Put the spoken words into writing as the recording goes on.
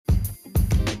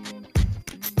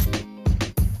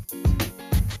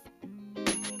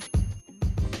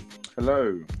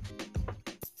Hello.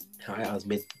 Hi, I was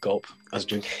mid gulp. I was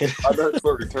drinking. I know,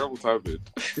 sorry, terrible timing.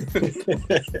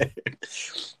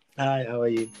 Hi, how are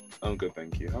you? I'm good,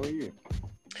 thank you. How are you?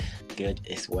 Good.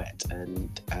 It's wet,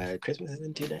 and Christmas is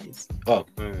in 2 days. Oh,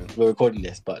 Mm. we're recording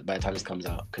this, but by the time this comes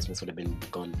out, Christmas would have been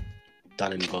gone,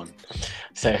 done and gone.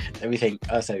 So everything.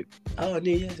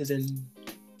 New Year's is in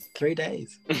 3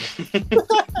 days.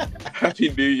 Happy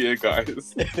New Year,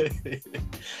 guys.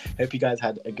 Hope you guys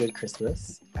had a good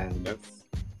Christmas Yes.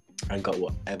 and got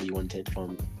whatever you wanted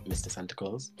from Mr. Santa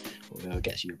Claus, or whoever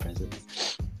gets you your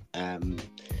presents.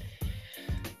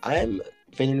 I'm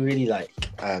feeling really like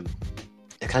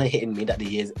it's kind of hitting me that the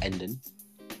year's ending.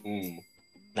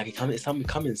 Like it's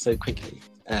coming so quickly,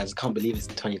 and I just can't believe it's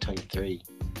 2023.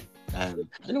 I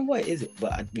don't know what it is,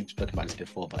 but we've spoken about this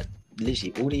before. But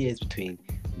literally, all the years between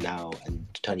now and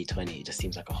 2020, it just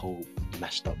seems like a whole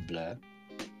mashed up blur.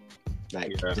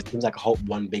 Like it just seems like a whole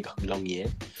one big long year.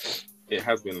 It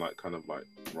has been kind of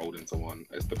rolled into one.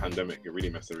 It's the pandemic. It really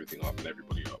messed everything up and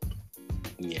everybody up.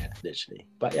 Yeah, literally.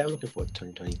 But yeah, I'm looking forward to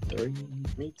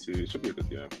 2023. Me too. It should be a good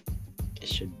year. It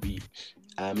should be.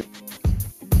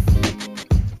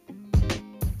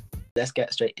 Let's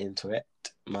get straight into it.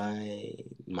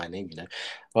 My name,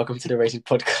 Welcome to the Rated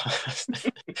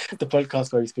Podcast, the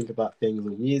podcast where we speak about things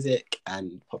with music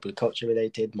and popular culture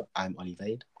related. I'm Ollie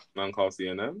Vade. I'm Carl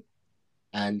CNN.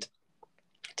 And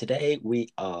today we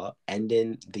are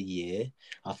ending the year,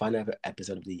 our final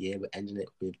episode of the year. We're ending it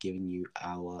with giving you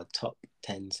our top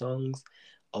 10 songs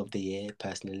of the year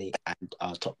personally, and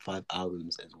our top 5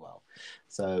 albums as well.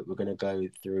 So we're going to go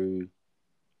through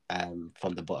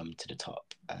from the bottom to the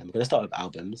top. We're going to start with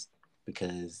albums,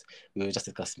 because we were just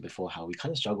discussing before how we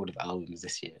kind of struggled with albums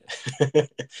this year.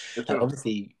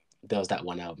 Obviously, there was that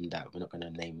one album that we're not going to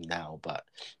name now, but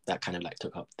that kind of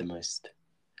took up the most.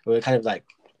 We were kind of that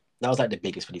was the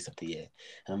biggest release of the year.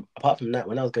 Apart from that,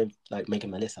 when I was going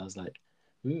making my list, I was like,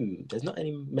 there's not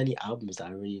many albums that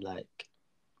I really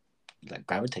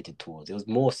gravitated towards. It was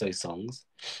more so songs.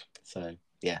 So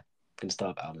yeah, I'm gonna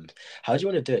start with albums. How do you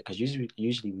want to do it? Because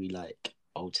usually we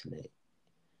alternate.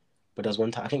 But there was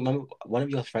one time, I think one of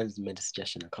your friends made a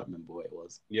suggestion. I can't remember what it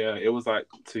was. Yeah, it was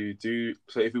to do.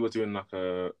 So if we were doing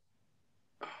what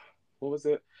was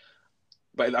it?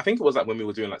 But I think it was when we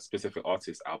were doing specific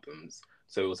artist albums.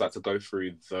 So it was to go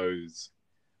through those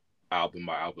album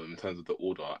by album in terms of the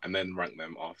order and then rank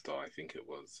them after, I think it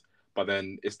was. But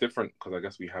then it's different because I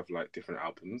guess we have different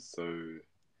albums. So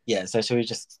yeah, so should we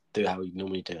just do how we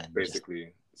normally do it?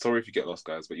 Basically, sorry if you get lost,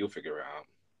 guys, but you'll figure it out.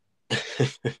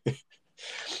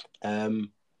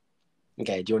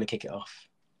 Okay, do you want to kick it off?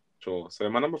 Sure. So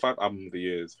my number 5 album of the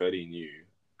year is fairly new,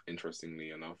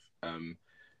 interestingly enough.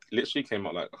 Literally came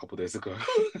out a couple of days ago.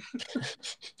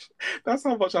 That's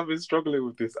how much I've been struggling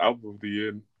with this album of the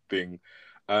year thing.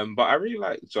 But I really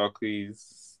like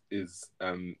Jacquees'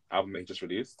 album that he just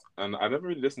released, and I never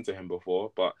really listened to him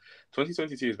before. But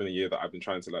 2022 has been a year that I've been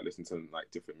trying to listen to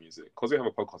different music. Because we have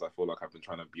a podcast, I feel like I've been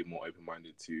trying to be more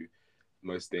open-minded to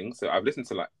most things. So I've listened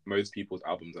to most people's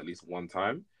albums at least one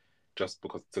time, just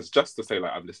to say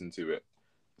I've listened to it.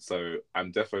 So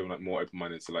I'm definitely more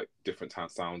open-minded to different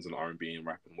sounds and R&B and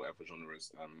rap and whatever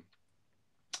genres.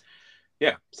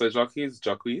 Yeah, so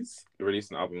Jacquees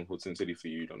released an album called Sincerely For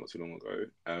You not too long ago.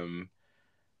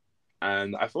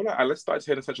 And I feel I started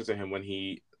paying attention to him when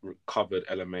he covered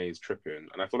LMA's Trippin',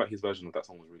 and I feel his version of that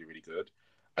song was really, really good.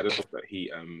 I just thought that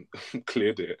he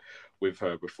cleared it with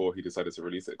her before he decided to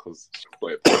release it because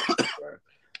got it.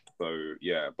 So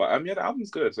yeah, but the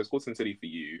album's good. So it's called Sincerely For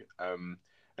You.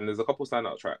 And there's a couple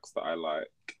standout tracks that I like.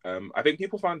 I think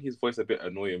people find his voice a bit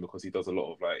annoying because he does a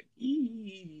lot of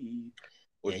he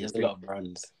does a lot of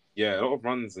runs. Yeah, a lot of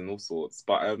runs and all sorts.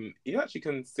 But he actually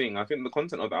can sing. I think the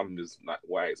content of the album is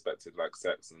what I expected,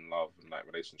 sex and love and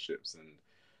relationships and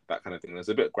that kind of thing. It's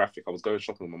a bit graphic. I was going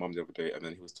shopping with my mum the other day, and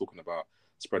then he was talking about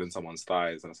spreading someone's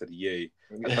thighs, and I said, "Yay!"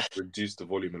 I had to reduce the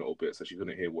volume a little bit so she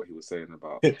couldn't hear what he was saying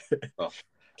about stuff.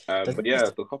 But yeah,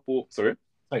 the couple. Sorry.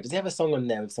 Sorry, does he have a song on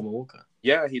there with Summer Walker?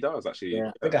 Yeah, he does actually.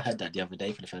 Yeah, I think I heard that the other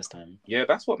day for the first time. Yeah,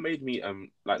 that's what made me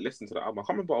listen to the album. I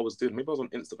can't remember what I was doing. Maybe I was on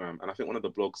Instagram, and I think one of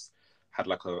the blogs had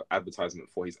a advertisement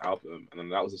for his album, and then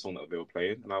that was the song that they were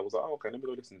playing, and I was like, oh, okay, let me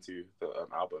go listen to the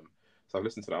album. So I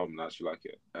listened to the album and I actually like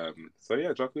it. So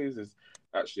yeah, Jacquees is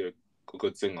actually a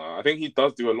good singer. I think he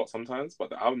does do a lot sometimes, but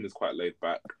the album is quite laid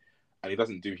back, and he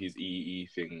doesn't do his EE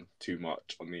thing too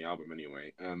much on the album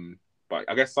anyway. But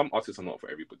I guess some artists are not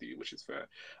for everybody, which is fair.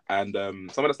 And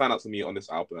some of the standouts to me on this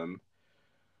album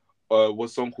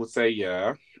was a song called Say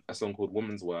Yeah, a song called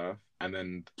Woman's Worth, and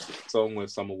then a song with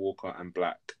Summer Walker and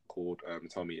Black called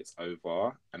 "Tell Me It's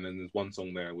Over," and then there's one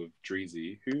song there with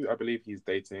Dreezy, who I believe he's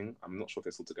dating. I'm not sure if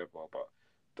they're still together, but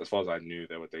as far as I knew,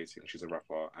 they were dating. She's a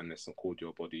rapper, and there's some called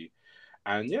 "Your Body,"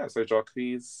 and yeah. So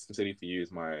Jacquees, "Sincerely for You"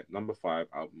 is my number 5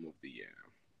 album of the year.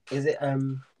 Is it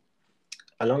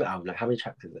a long album? Like how many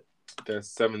tracks is it? There's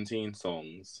 17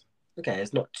 songs. Okay,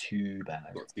 it's not too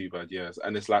bad. Not too bad, yes.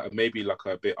 And it's like maybe like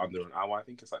a bit under an hour. I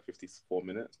think it's like 54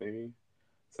 minutes, maybe.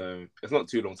 So it's not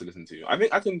too long to listen to. I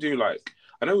think I can do like,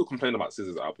 I know we complain about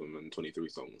SZA's album and 23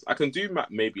 songs. I can do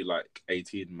maybe like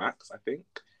 18 max, I think.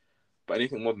 But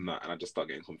anything more than that, and I just start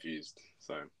getting confused.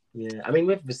 So yeah, I mean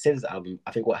with the SZA's album,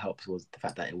 I think what helps was the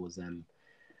fact that it was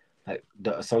like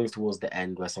the songs towards the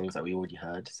end were songs that we already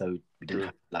heard, so we didn't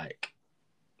have to, like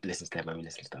listen to them when we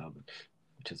listened to the album,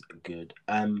 which is good.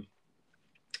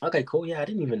 Okay, cool. Yeah, I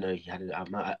didn't even know he had an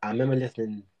album. I remember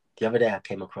listening the other day. I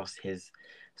came across his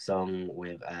song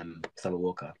with Summer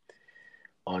Walker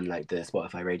on like the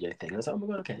Spotify radio thing. I was like, oh my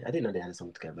god, okay. I didn't know they had a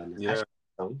song together. And yeah,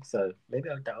 song, so maybe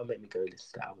that'll make me go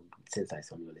listen to the album since I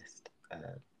saw on your list.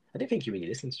 I didn't think you really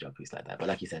listened to Jacquees like that, but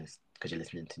like you said, it's because you're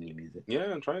listening to new music.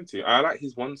 yeah, I'm trying to. I like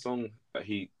his one song that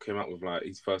he came out with, like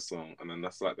his first song, and then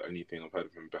that's like the only thing I've heard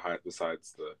of him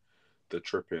besides the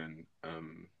tripping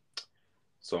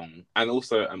song and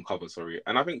also cover, sorry.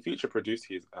 And I think Future produced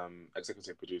his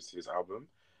executive produced his album.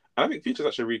 And I think Future's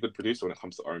actually a really good producer when it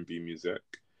comes to R&B music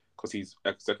because he's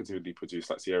executively produced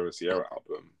like Sierra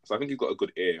album. So I think he's got a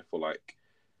good ear for like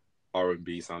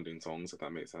R&B sounding songs, if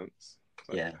that makes sense.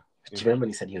 So, yeah. Do you remember when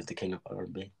he said he was the king of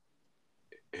R&B?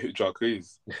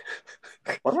 Jacquees.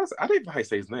 I don't even know how you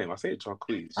say his name. I say it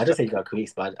Jacquees. I just say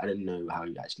Jacquees, but I didn't know how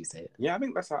you actually say it. Yeah, I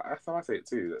think that's how I say it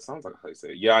too. That sounds like how you say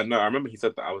it. Yeah, I know. I remember he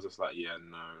said that. I was just like, yeah,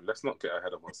 no, let's not get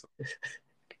ahead of ourselves.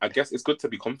 I guess it's good to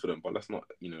be confident, but let's not,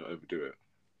 overdo it.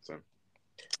 So,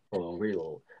 oh, really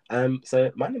well.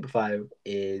 So my number 5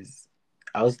 is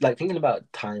I was like thinking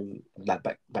about time like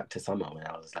back to summer when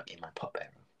I was like in my pop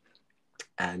era,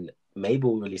 and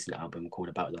Mabel released an album called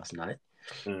About Last Night.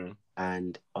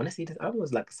 And honestly, this album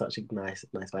was like such a nice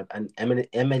vibe. And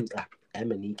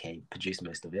Emanike produced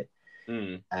most of it.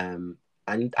 And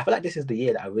I feel like this is the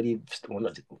year that I really,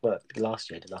 last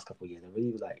year, the last couple of years, I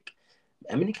really like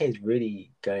Emanike is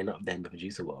really going up there in the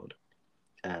producer world.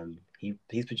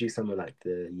 He's produced some of like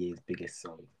the year's biggest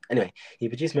songs. Anyway, he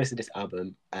produced most of this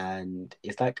album, and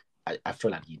it's like I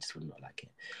feel like you just would not like it.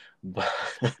 But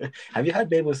have you heard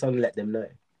Mabel's song "Let Them Know"?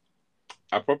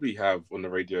 I probably have on the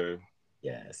radio.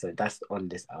 Yeah, so that's on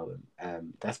this album.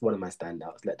 That's one of my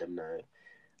standouts. Let Them Know,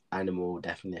 Animal,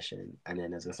 Definition, and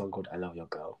then there's a song called "I Love Your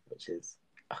Girl," which is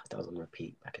that was on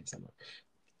repeat back in summer.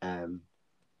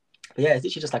 But yeah, it's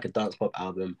literally just like a dance pop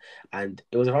album, and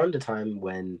it was around the time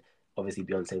when obviously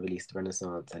Beyonce released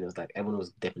Renaissance, and it was like everyone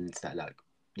was dipping into that like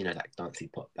like dancey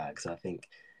pop bag. So I think,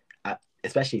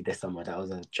 especially this summer, that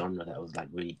was a genre that was like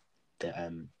really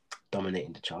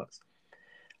dominating the charts,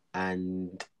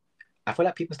 and I feel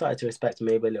like people started to respect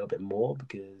Mabel a little bit more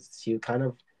because she kind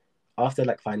of after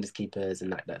like Finders Keepers and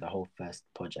like the whole first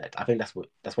project. I think that's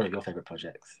one of your favorite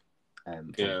projects.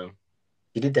 Yeah.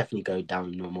 She did definitely go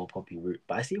down a more poppy route,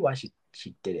 but I see why she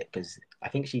did it because I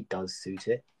think she does suit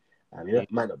it.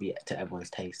 It might not be to everyone's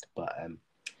taste, but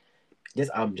this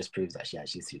album just proves that she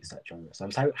actually suits that genre. So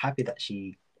I'm so happy that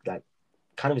she like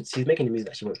she's making the music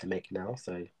that she wants to make now.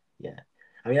 So yeah,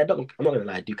 I mean I'm not gonna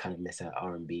lie, I do kind of miss her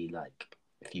R&B like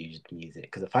fused music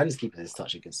because the Finders Keepers is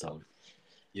such a good song.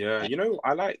 Yeah,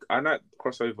 I like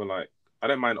crossover. Like I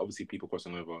don't mind obviously people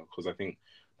crossing over because I think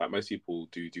like most people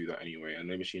do that anyway, and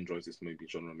maybe she enjoys this maybe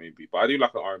genre maybe. But I do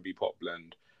like an R&B pop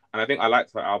blend, and I think I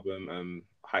liked her album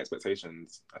High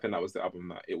Expectations. I think that was the album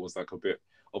that it was like a bit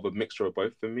of a mixture of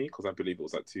both for me because I believe it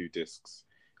was like 2 discs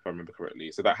if I remember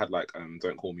correctly. So that had like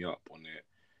Don't Call Me Up on it,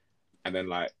 and then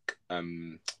like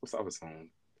what's the other song?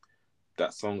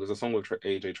 That song, there's a song with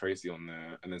AJ Tracy on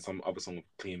there, and then some other song with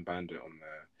Clean Bandit on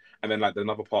there. And then like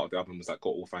another part of the album was like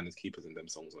got all Finders Keepers and them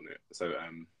songs on it. So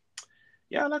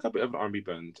yeah, I like a bit of an R&B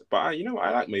blend. But I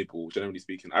like Mabel, generally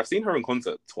speaking. I've seen her in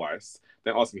concert twice.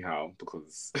 Don't ask me how,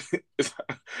 because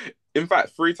in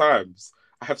fact 3 times.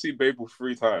 I have seen Mabel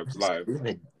 3 times live.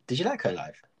 Did you like her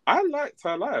live? I liked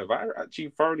her live. I actually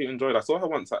thoroughly enjoyed it. I saw her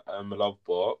once at Love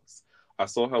Box. I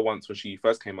saw her once when she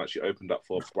first came out. She opened up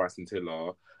for Bryson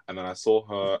Tiller. And then I saw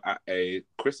her at a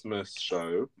Christmas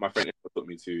show my friend took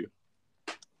me to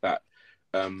that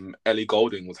Ellie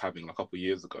Goulding was having a couple of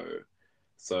years ago.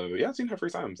 So yeah, I've seen her 3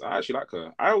 times. I actually like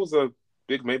her. I was a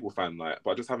big Mabel fan, but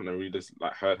I just haven't really just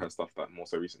like heard her stuff that more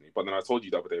so recently. But then I told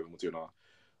you the other day when we were doing our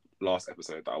last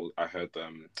episode that I heard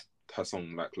her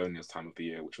song like Loneliest Time of the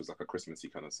Year, which was like a Christmassy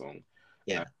kind of song.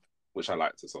 Yeah. Which I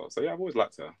liked as well. So yeah, I've always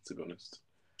liked her, to be honest.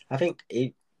 I think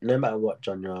no matter what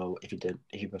genre, if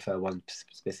you prefer one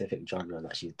specific genre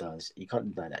that she does, you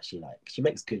can't deny that she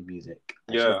makes good music.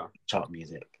 And she makes Yeah, chart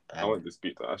music. I won't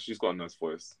dispute that. She's got a nice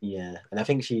voice. Yeah, and I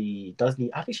think she does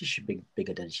need. I think she should be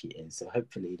bigger than she is. So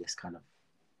hopefully, this kind of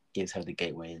gives her the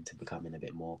gateway into becoming a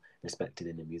bit more respected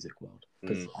in the music world.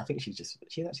 Because I think she's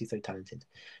actually so talented.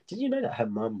 Did you know that her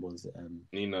mum was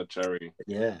Neneh Cherry.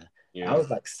 Yeah, I Yeah. was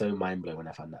like so mind blown when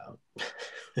I found that out.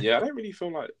 Yeah, I don't really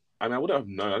feel like. I mean, I wouldn't have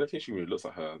known. I don't think she really looks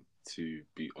like her, to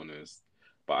be honest.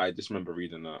 But I just remember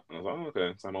reading that, and I was like, oh,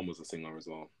 okay. So my mum was a singer as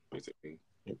well, basically.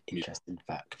 Interesting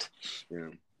fact. Yeah.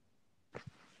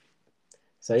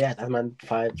 So yeah, that's my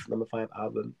number 5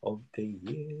 album of the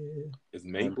year. Is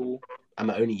Mabel? I'm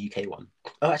my only UK one.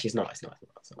 Oh, actually, it's not. It's not.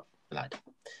 I lied.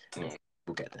 Oh,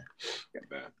 We'll get there. get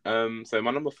there. So my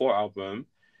number 4 album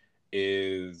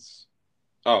is.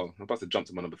 Oh, I'm about to jump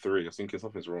to my number 3. I was thinking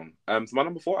something's wrong. So my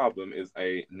number 4 album is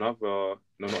another.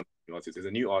 No, not new artist. It's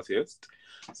a new artist.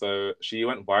 So she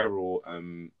went viral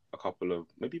a couple of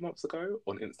maybe months ago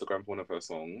on Instagram for one of her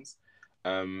songs.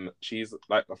 She's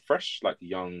like a fresh, like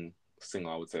young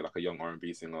singer, I would say, like a young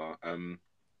R&B singer.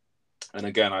 And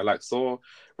again, I like saw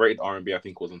Rated R&B, I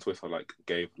think it was on Twitter, like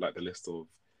gave like the list of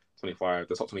the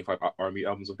top 25 R&B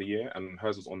albums of the year, and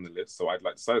hers was on the list. So I'd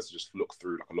like decided to just look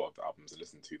through like a lot of the albums and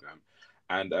listen to them.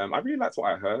 And I really liked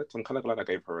what I heard. So I'm kind of glad I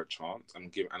gave her a chance, and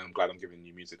I'm glad I'm giving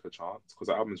new music a chance because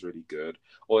the album is really good,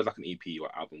 or it's like an EP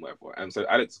or album, whatever. And so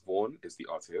Alex Vaughn is the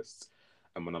artist,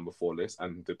 and my number 4 list,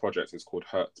 and the project is called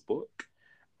Hurt Book,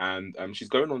 and she's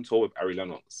going on tour with Ari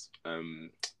Lennox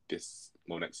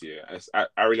next year.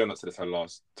 Ari Lennox said it's her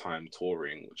last time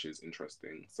touring, which is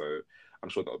interesting. So I'm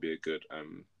sure that'll be a good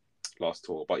last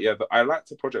tour. But yeah, I like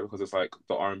the project because it's like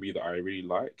the R&B that I really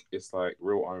like. It's like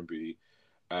real R&B.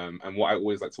 And what I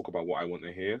always like talk about what I want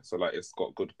to hear. So like it's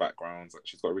got good backgrounds. Like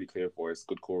she's got a really clear voice,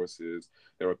 good choruses.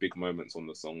 There are big moments on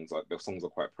the songs. Like the songs are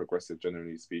quite progressive,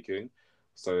 generally speaking.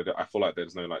 So I feel like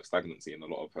there's no like stagnancy in a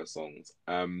lot of her songs.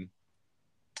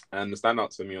 And the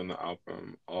standouts for me on the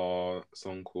album are a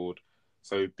song called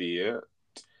So Be It,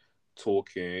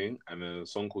 Talking, and a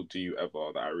song called Do You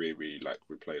Ever that I really, really like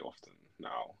replay often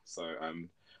now. So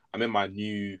I'm in my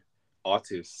new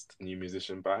artist, new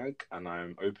musician bag, and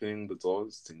I'm opening the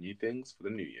doors to new things for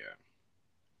the new year.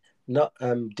 Not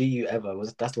Do You Ever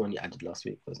that's the one you added last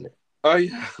week, wasn't it? Oh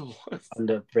yeah,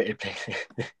 underrated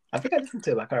playlist. I think I listened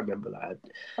to it, but I can't remember.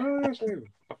 Oh yeah, shame.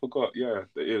 I forgot. Yeah,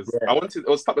 it is. Yeah. It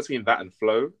was stuck between that and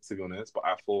Flow, to be honest. But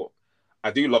I thought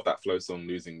I do love that Flow song,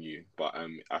 Losing You. But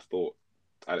I thought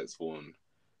Alex Vaughn,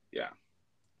 yeah.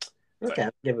 Okay,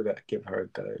 I'll give her a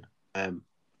go. I'm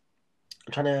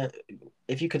trying to.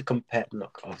 If you could compare,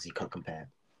 not obviously you can't compare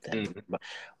them, but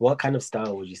what kind of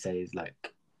style would you say is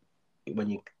like when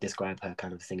you describe her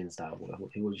kind of singing style?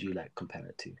 Who would you like compare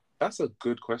it to? That's a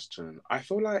good question. I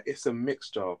feel like it's a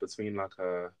mixture between like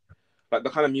the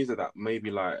kind of music that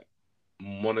maybe like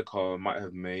Monica might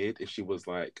have made if she was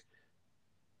like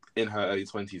in her early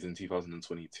 20s in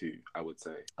 2022, I would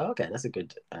say. Oh, okay, that's a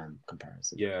good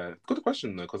comparison. Yeah, good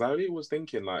question though, because I really was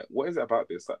thinking like, what is it about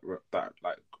this that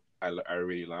like I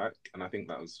really like, and I think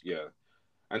that was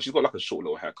and she's got like a short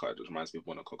little haircut, which reminds me of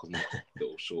Monica because Monica's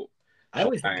little short. I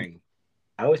always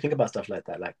think about stuff like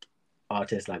that, like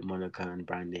artists like Monica and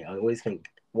Brandy. I always think,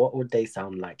 what would they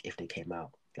sound like if they came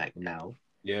out like now?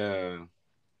 Yeah,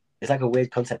 it's like a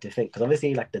weird concept to think because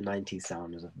obviously like the 90s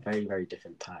sound was a very, very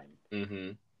different time.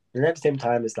 Mm-hmm. And at the same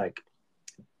time, it's like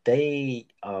they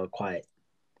are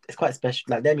it's quite special.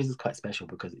 Like their music is quite special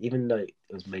because even though it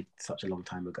was made such a long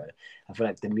time ago, I feel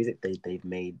like the music they've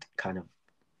made kind of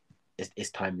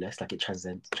is timeless. Like it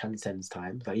transcends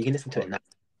time. Like you can listen to it now,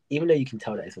 even though you can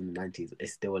tell that it's from the 90s.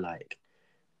 It's still like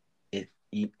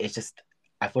it's just,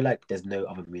 I feel like there's no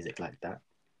other music like that.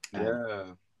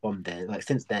 From then, like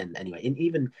since then, anyway. And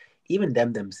even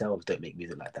them themselves don't make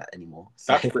music like that anymore.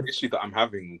 So. That's the issue that I'm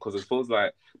having because it feels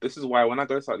like this is why when I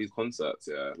go to like these concerts,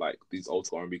 like these old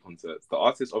school R&B concerts, the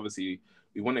artists obviously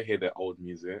we want to hear their old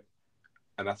music,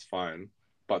 and that's fine.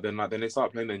 But then they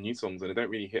start playing their new songs and they don't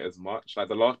really hit as much. Like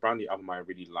the last Brandy album I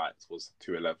really liked was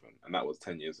 211, and that was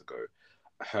 10 years ago.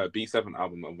 Her B7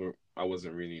 album I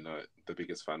wasn't really the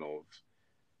biggest fan of,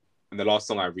 and the last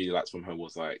song I really liked from her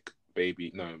was like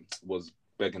was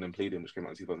Begging and Pleading, which came out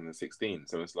in 2016.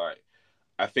 So it's like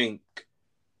I think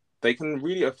they can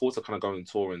really afford to kind of go on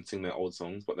tour and sing their old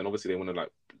songs, but then obviously they want to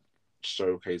like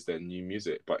showcase their new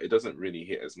music, but it doesn't really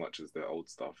hit as much as their old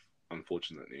stuff,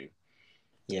 unfortunately.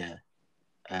 Yeah.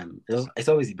 It's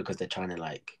obviously because they're trying to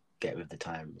like get with the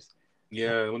times.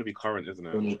 Yeah, they want to be current, isn't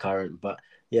it? Only current, but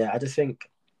yeah, I just think,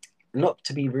 not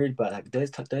to be rude, but like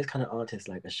those kind of artists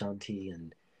like Ashanti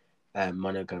and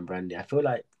Monaco and Brandy. I feel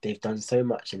like they've done so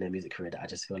much in their music career that I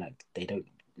just feel like they don't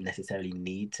necessarily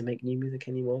need to make new music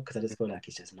anymore, because I just feel like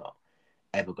it's just not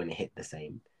ever going to hit the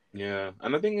same. Yeah,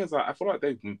 and the thing is, like, I feel like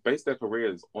they've based their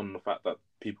careers on the fact that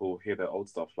people hear their old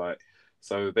stuff, like,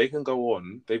 so they can go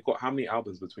on. They've got how many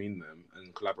albums between them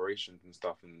and collaborations and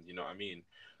stuff, and you know what I mean.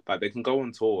 Like, they can go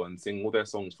on tour and sing all their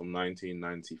songs from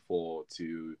 1994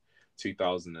 to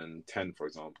 2010, for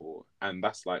example, and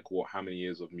that's like what? How many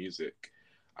years of music?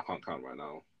 I can't count right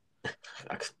now.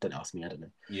 Don't ask me. I don't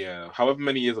know. Yeah, however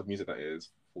many years of music that is.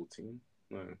 14?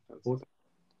 No, that's...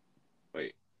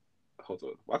 wait. Hold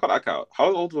on. Why can't I count?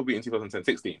 How old will be in 2010?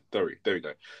 16. Sorry, there we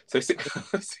go. So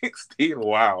 16,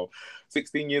 wow.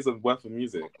 16 years of worth of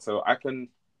music. So I can,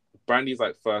 Brandy's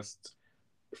like first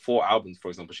 4 albums, for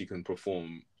example, she can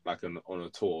perform like on a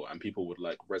tour and people would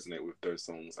like resonate with those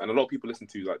songs. And a lot of people listen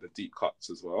to like the deep cuts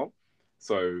as well.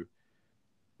 So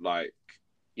like,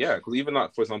 yeah, because even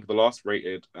like, for example, the last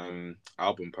rated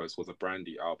album post was a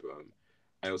Brandy album,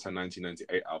 and it was her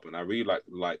 1998 album. I really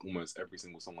like almost every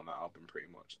single song on that album, pretty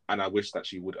much. And I wish that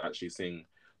she would actually sing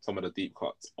some of the deep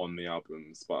cuts on the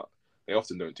albums, but they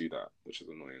often don't do that, which is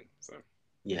annoying. So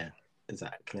yeah,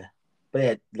 exactly. But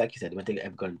yeah, like you said, when they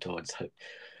ever go on tour, I just hope,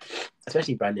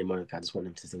 especially Brandy and Monica, I just want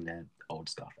them to sing their old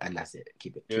stuff, and that's it.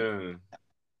 Keep it. yeah.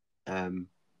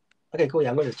 Okay, cool. Yeah,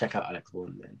 I'm going to check out Alex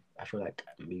Vaughan then. I feel like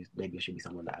maybe it should be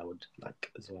someone that I would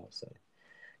like as well. So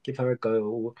give her a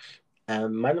go.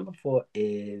 My number 4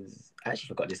 is, I actually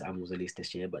forgot this album was released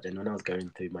this year, but then when I was going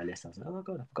through my list, I was like, oh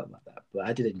god, I forgot about that. But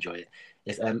I did enjoy it.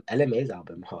 It's LMA's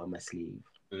album, Heart on My Sleeve.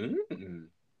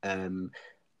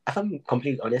 If I'm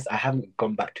completely honest, I haven't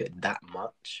gone back to it that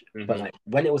much. But like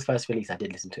when it was first released, I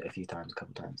did listen to it a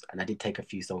couple times, and I did take a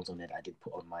few songs on it that I did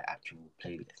put on my actual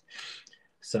playlist.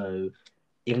 So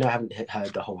even though I haven't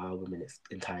heard the whole album in its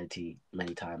entirety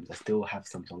many times, I still have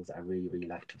some songs that I really, really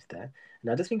liked with there.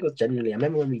 And I just think it was genuinely, I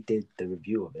remember when we did the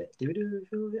review of it. Did we do a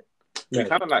review of it? We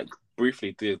kind of like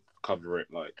briefly did cover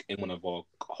it like in one of our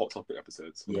Hot Topic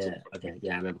episodes. Yeah, okay.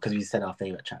 Yeah, I remember, because we said our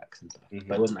favourite tracks and stuff.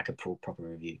 But it wasn't like a proper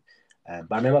review. But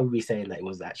I remember we saying that it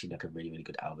was actually like a really, really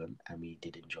good album, and we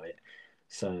did enjoy it.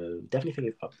 So definitely think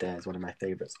it's up there as one of my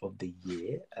favourites of the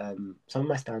year. Some of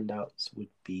my standouts would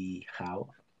be How,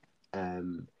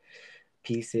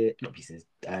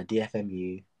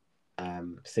 DFMU,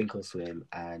 Sink or Swim,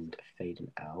 and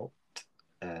Fading Out.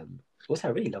 Also,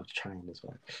 I really loved Trying as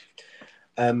well.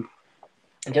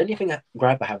 The only thing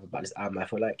gripe I have about this album, I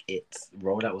feel like its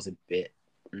rollout was a bit,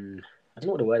 I don't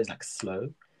know what the word is, like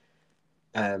slow.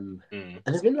 And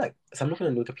there's been like, so I'm looking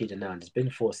on Wikipedia now, and there's been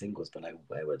 4 singles, but like,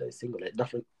 where were those singles? Like,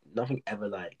 nothing ever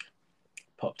like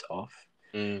popped off.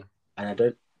 And I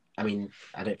don't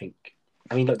think.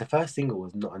 I mean, look, the first single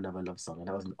was Not Another Love Song, and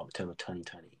that was in October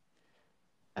 2020.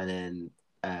 And then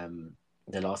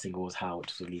the last single was How,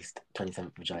 which was released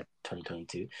 27th of July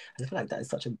 2022. I just feel like that is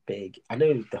such a big, I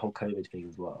know the whole COVID thing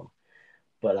as well,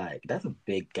 but like, that's a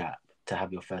big gap to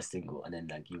have your first single and then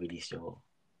like you release your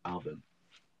album.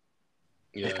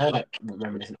 Yeah. It's kind of like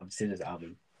reminiscent of SZA's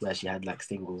album, where she had like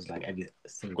singles like every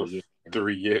single year.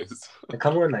 3 years. Like,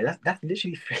 come on, like that's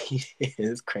literally 3 years.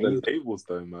 It's crazy. The labels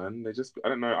though, man. They just, I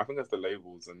don't know. I think that's the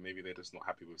labels, and maybe they're just not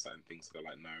happy with certain things. So they're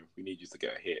like, no, we need you to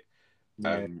get a hit.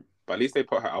 Yeah. But at least they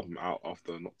put her album out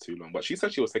after not too long. But she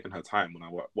said she was taking her time when I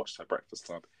watched her Breakfast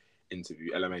Club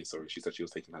interview. LMA, sorry. She said she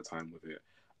was taking her time with it.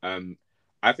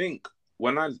 I think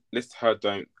when I listened to her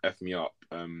Don't F Me Up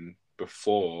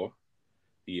before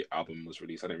the album was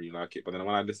released, I didn't really like it. But then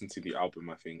when I listened to the album,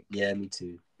 I think, yeah, me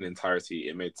too, in entirety,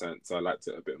 it made sense. So I liked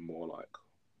it a bit more, like,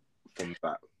 from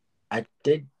that. I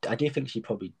do think she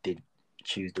probably did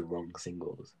choose the wrong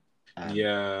singles.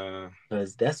 Yeah,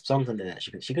 because there's songs on there that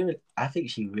she could. I think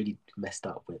she really messed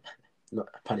up with, not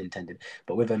pun intended,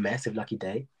 but with a mess of Lucky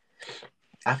Day.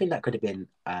 I think that could have been.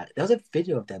 There was a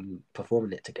video of them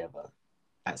performing it together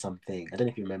at something. I don't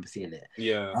know if you remember seeing it.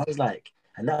 Yeah, I was like,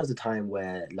 and that was the time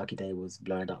where Lucky Day was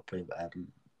blowing up with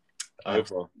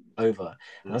Over.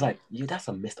 And I was like, that's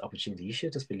a missed opportunity. You should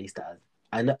have just released that.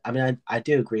 I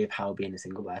do agree with How being a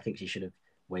single, but I think she should have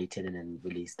waited and then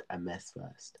released A Mess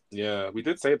first. Yeah, we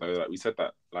did say though, like we said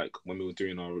that, like when we were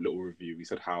doing our little review, we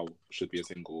said How should be a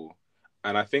single,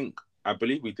 and I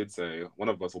believe we did say, one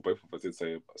of us or both of us did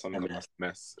say something about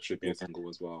Mess should be a single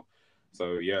as well.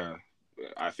 So yeah,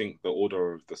 I think the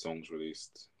order of the songs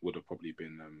released would have probably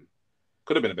been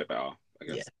could have been a bit better, I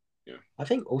guess. Yeah. I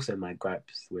think also my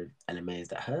gripes with LMA is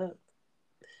that her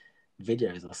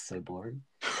videos are so boring.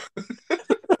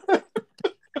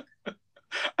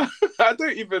 I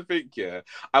don't even think,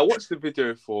 I watched the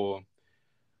video for,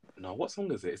 no, what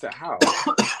song is it? Is it How?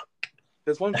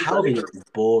 There's one The video. Halloween is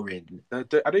boring. I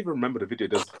don't even remember the video.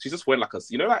 She's just wearing like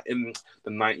like in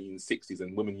the 1960s,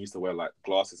 and women used to wear like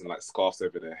glasses and like scarves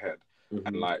over their head.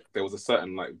 And like there was a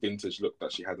certain like vintage look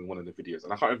that she had in one of the videos,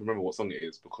 and I can't even remember what song it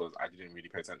is because I didn't really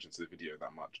pay attention to the video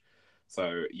that much.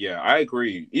 So yeah, I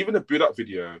agree. Even the boot up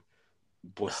video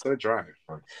was so dry.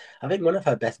 I think one of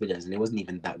her best videos, and it wasn't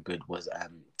even that good, was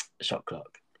Shot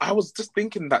Clock. I was just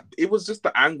thinking that it was just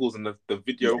the angles and the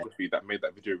videography that made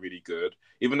that video really good,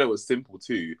 even though it was simple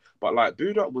too. But like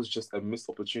Boot Up was just a missed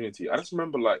opportunity. I just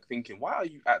remember like thinking, why are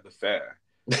you at the fair?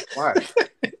 Why?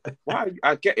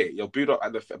 I get it, you're Boot Up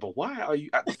at the fair, but why are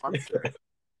you at the fun fair?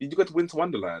 You go to Winter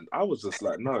Wonderland. I was just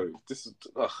like, no, this is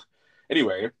ugh.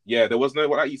 Anyway, yeah, there was no,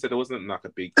 like you said, there wasn't like a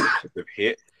big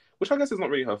hit, which I guess is not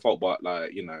really her fault, but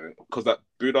like, you know, because that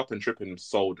Boot Up and Trippin'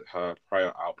 sold her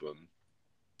prior album.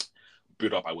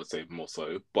 Boot Up, I would say more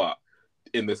so, but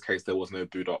in this case, there was no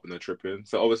Boot Up and no Trippin'.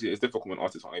 So obviously, it's difficult when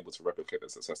artists aren't able to replicate the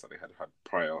success that they had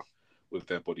prior with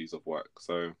their bodies of work.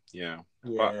 So yeah,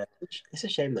 but it's a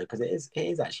shame though because it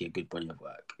is actually a good body of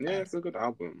work. Yeah, it's a good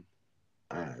album.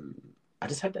 I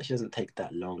just hope that she doesn't take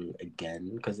that long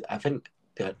again because I think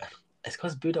it's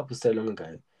because Boot Up was so long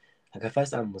ago. Like her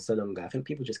first album was so long ago. I think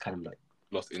people just kind of like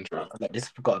lost interest. Like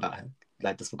just forgot about her.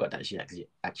 Like just forgot that she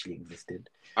actually existed.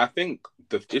 I think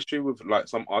the issue with like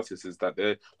some artists is that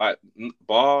they're like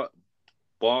bar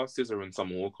SZA and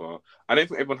Summer Walker. I don't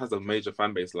think everyone has a major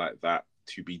fan base like that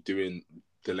to be doing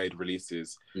delayed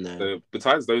releases. No. So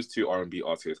besides those two R&B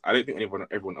artists, I don't think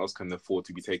everyone else can afford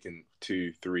to be taking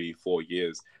 2, 3, 4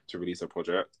 years to release a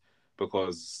project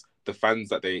because the fans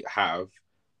that they have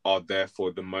are there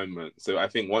for the moment. So I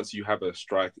think once you have you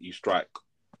strike,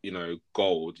 you know,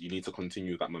 gold, you need to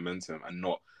continue that momentum and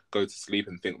not go to sleep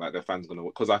and think like their fans gonna,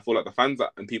 because I feel like the fans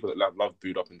and people that love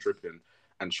Boot Up and Trippin'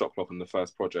 and Shot Clock on the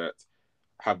first project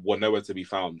were nowhere to be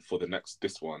found for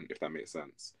this one, if that makes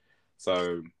sense.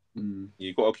 So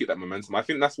you got to keep that momentum. I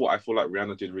think that's what I feel like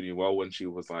Rihanna did really well when she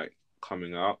was like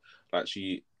coming out. Like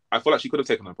I feel like she could have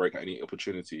taken a break at any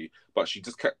opportunity, but she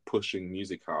just kept pushing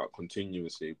music out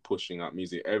continuously, pushing out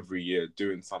music every year,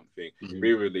 doing something,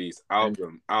 re-release,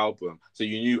 album. So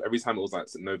you knew every time it was like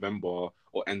November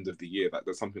or end of the year that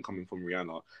there's something coming from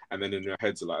Rihanna. And then in your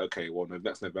heads, you're like, okay, well,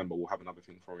 next November we'll have another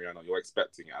thing from Rihanna. You're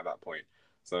expecting it at that point.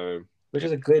 So which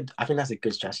is I think that's a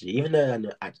good strategy. Even though I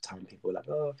know at the time people were like,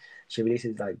 oh, she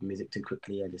releases like music too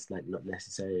quickly and it's like not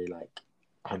necessarily like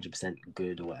 100%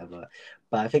 good or whatever.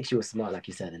 But I think she was smart, like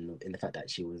you said, in the fact that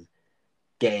she was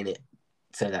getting it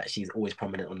so that she's always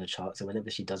prominent on the chart. So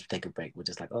whenever she does take a break, we're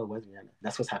just like, oh, where's Rihanna?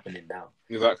 That's what's happening now.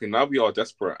 Exactly. Now we are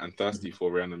desperate and thirsty for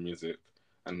Rihanna music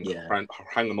and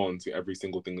hanging on to every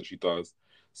single thing that she does.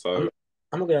 So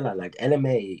I'm not gonna lie, like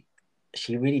LMA,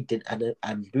 she really did,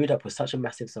 and Boot Up was such a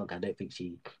massive song. I don't think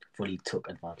she fully took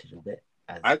advantage of it.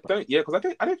 Because I don't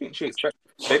think they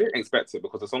didn't expect it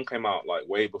because the song came out like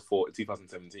way before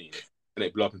 2017 and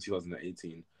it blew up in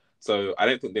 2018. So I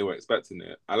don't think they were expecting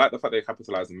it. I like the fact they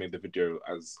capitalized and made the video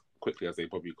as quickly as they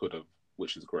probably could have,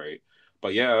 which is great.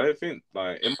 But yeah, I don't think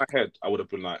like in my head I would have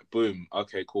been like, boom,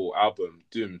 okay, cool, album,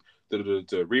 doom,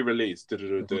 re-release,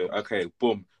 okay,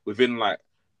 boom, within like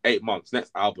 8 months,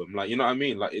 next album. Like, you know what I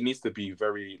mean? Like, it needs to be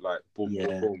very like boom,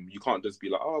 boom, boom. You can't just be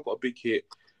like, oh, I got a big hit,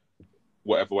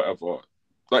 whatever.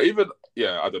 Like, even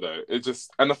I don't know. It just,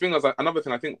 and the thing is, like, another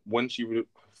thing, I think when she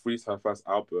released her first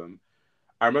album,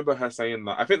 I remember her saying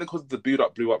that I think because the Boot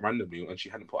Up blew up randomly and she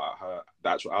hadn't put out the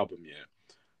actual album yet.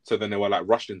 So then they were like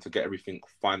rushed in to get everything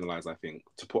finalized, I think,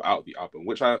 to put out the album,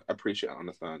 which I appreciate and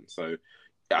understand. So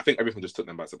I think everything just took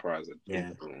them by surprise.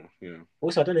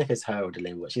 Also, I don't know if it's her or the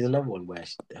label, but she's another one where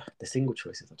the single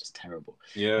choices are just terrible.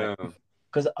 Yeah.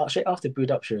 Because straight after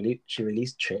Boot Up, she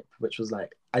released Trip, which was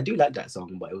like, I do like that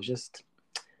song, but it was just,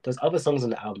 there's other songs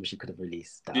on the album she could have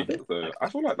released. Do you think so? I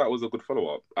feel like that was a good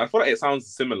follow-up. I feel like it sounds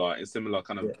similar in similar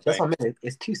kind of. Yeah, that's what I mean.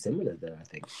 It's too similar though, I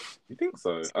think. You think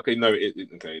so? Okay, no,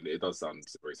 it does sound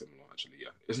very similar actually. Yeah,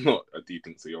 it's not a do you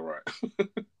think so? You're right.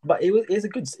 But it's a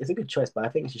good choice. But I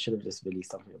think she should have just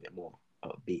released something a bit more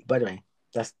upbeat. But anyway,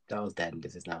 that was then.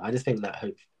 This is now. I just think that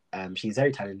she's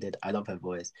very talented. I love her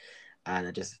voice, and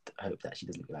I just hope that she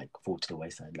doesn't like fall to the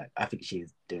wayside. Like I think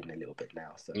she's doing a little bit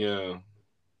now. So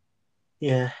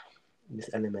yeah.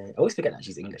 Miss LMA. I always forget that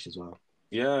she's English as well.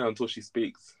 Yeah, until she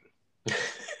speaks.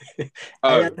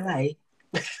 Oh,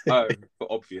 for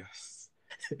obvious.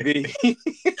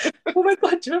 Oh my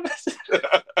god, do you remember?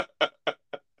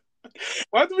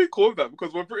 Why do we call that?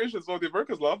 Because we're British as well. The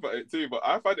Americans laugh at it too, but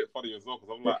I find it funny as well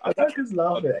because I'm like, Americans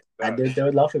laugh at it, and they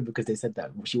were laughing because they said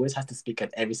that she always has to speak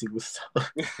at every single song.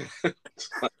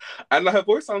 And like her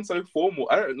voice sounds so formal.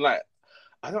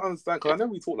 I don't understand because I know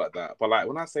we talk like that, but like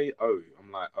when I say oh,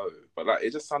 I'm like oh, but like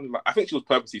it just sounded like I think she was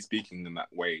purposely speaking in that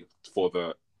way for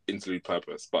the interlude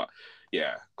purpose. But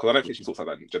yeah, because I don't think she talks like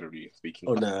that generally speaking.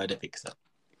 Oh no, I don't think so.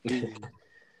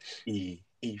 E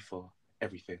for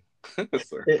everything.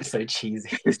 It's so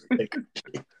cheesy.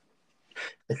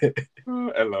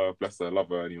 Ella, bless her, love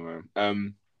her anyway.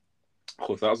 Of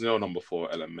course, that was your number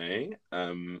 4, Ella May.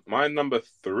 My number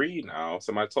 3 now.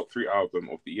 So my top 3 album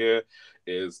of the year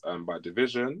is by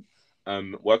Division.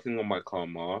 Working on My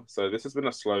Karma. So this has been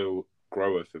a slow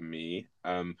grower for me.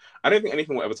 I don't think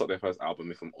anything will ever top their first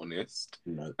album, if I'm honest.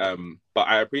 No. But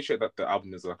I appreciate that the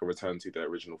album is like a return to the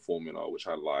original formula, which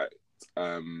I liked.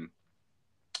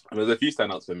 There's a few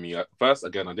standouts for me. First,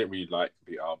 again, I didn't really like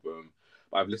the album.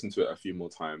 I've listened to it a few more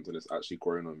times and it's actually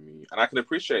grown on me. And I can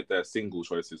appreciate their single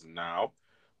choices now.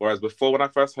 Whereas before, when I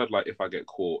first heard like If I Get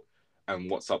Caught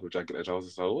and What's Up with Jagged Edge, I was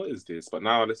just like, what is this? But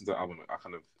now I listen to the album, I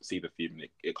kind of see the theme and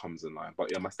it comes in line. But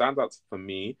yeah, my standouts for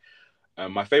me,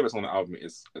 my favorite song on the album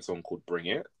is a song called Bring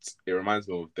It. It reminds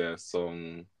me of their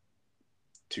song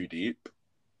Too Deep.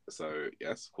 So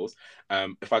yes, of course.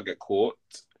 If I Get Caught,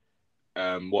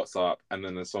 What's Up, and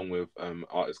then a song with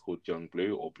artist called Young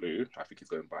Blue or Blue, I think he's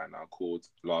going by now, called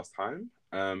Last Time.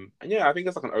 And yeah, I think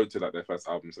it's like an ode to like their first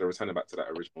album, so they're returning back to that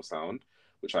original sound,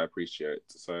 which I appreciate.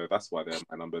 So that's why they're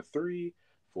my number 3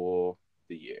 for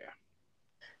the year.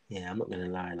 Yeah, I'm not gonna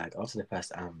lie. Like after the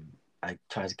first album, I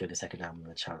tried to give the second album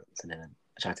a chance, and then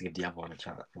I tried to give the other one a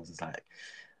chance. I was just like,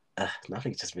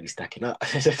 nothing's just really stacking up.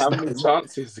 How many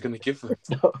chances are gonna give them?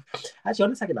 No. Actually, on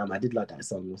the second album, I did like that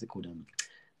song. What's it called?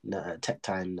 Tech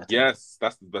Time. Yes,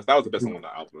 that was the best song on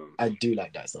that album. I do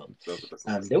like that song.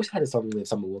 They also had a song with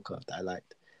Summer Walker that I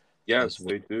liked. Yes,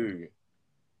 they do.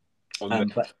 On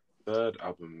the third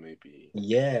album, maybe.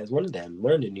 Yeah, it's one of the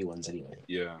new ones anyway.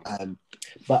 Yeah.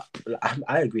 But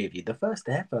I agree with you. Their first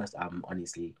album,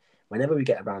 honestly, whenever we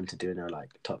get around to doing our like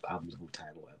top albums of all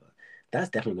time or whatever, that's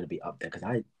definitely going to be up there because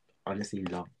I honestly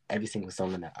love every single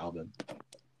song on that album.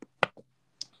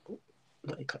 Oh,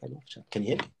 not cutting off. Can you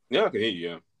hear me? Yeah, I can hear you.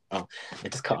 Yeah. Oh,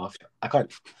 it just cut off. I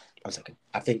can't. 1 second.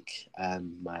 I think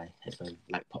my headphone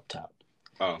like popped out.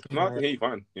 Oh no, I can hear you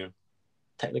fine. Yeah.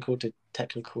 Technical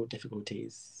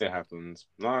difficulties. It happens.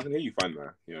 No, I can hear you fine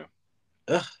there. Yeah.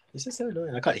 Ugh, this is so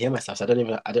annoying. I can't hear myself. So I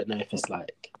don't know if it's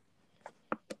like.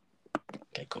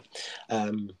 Okay, cool.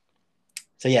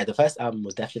 So yeah, the first album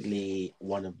was definitely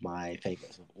one of my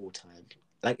favorites of all time.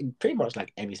 Like pretty much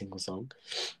like every single song.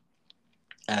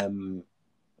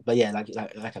 But yeah,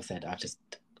 like I've said,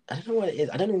 I don't know what it is.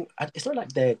 I don't know. It's not like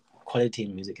their quality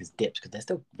in music has dipped because they're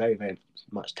still very, very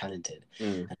much talented.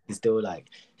 And they still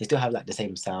have like the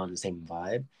same sound, the same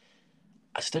vibe.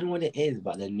 I just don't know what it is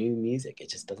about the new music. It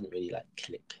just doesn't really like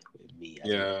click with me.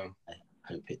 I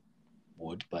hope it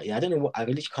would, but yeah, I don't know what. I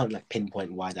really can't like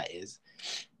pinpoint why that is.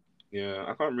 Yeah,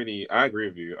 I can't really. I agree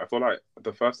with you. I feel like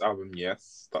the first album,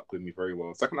 yes, stuck with me very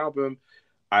well. Second album,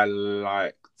 I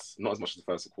liked not as much as the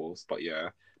first, of course, but yeah.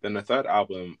 Then the third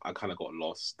album, I kind of got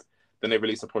lost. Then they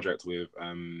released a project with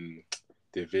Ty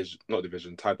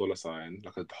Dolla $ign,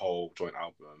 like a whole joint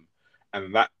album,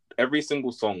 and that every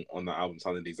single song on that album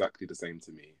sounded exactly the same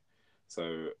to me.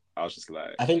 So I was just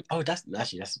like, I think that's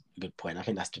a good point. I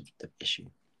think that's the issue.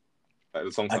 Like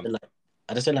the song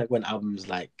I just don't like when albums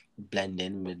like blend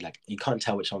in with like you can't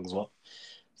tell which song's what.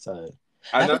 So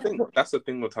I think that's the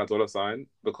thing with Ty Dolla $ign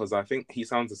because I think he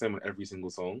sounds the same on every single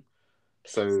song.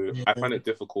 So I find it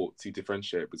difficult to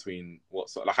differentiate between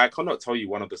like I cannot tell you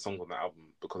one of the songs on the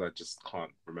album because I just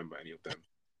can't remember any of them.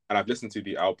 And I've listened to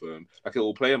the album, like it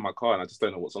will play in my car, and I just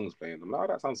don't know what song is playing. I'm like, oh,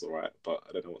 that sounds alright, but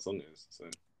I don't know what song it is. So,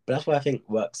 but that's why I think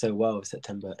works so well with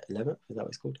September 11th. Is that what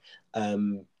it's called?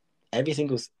 Every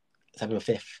single September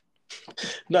 5th.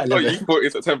 Not 11th. Oh, you thought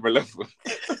it's September 11th.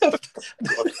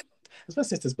 It's my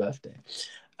sister's birthday.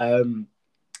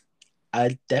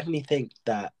 I definitely think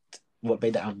that what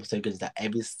made the album so good is that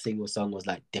every single song was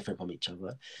like different from each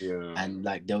other. Yeah. And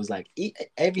like there was like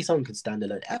every song could stand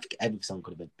alone. I think every song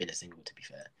could have been a single, to be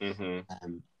fair.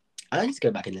 Mm-hmm. I need to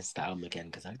go back and listen to the album again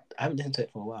because I haven't listened to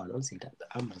it for a while. And honestly, that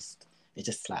album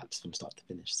just slaps from start to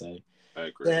finish. So I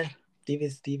agree. Yeah,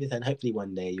 Divas, and hopefully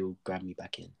one day you'll grab me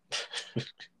back in.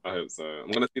 I hope so. I'm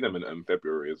gonna see them in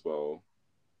February as well.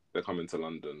 They're coming to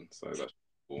London, so that's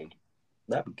cool.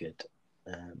 That'd be good.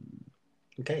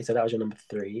 Okay, so that was your number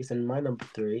 3. And my number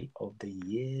 3 of the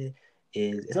year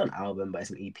it's not an album, but it's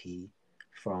an EP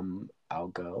from our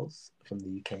girls from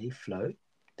the UK, Flo,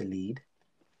 The Lead.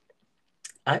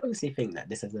 I honestly think that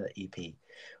this as an EP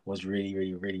was really,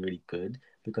 really, really, really good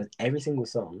because every single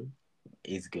song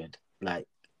is good. Like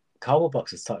Cardboard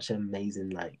Box is such an amazing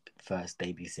like first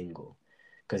debut single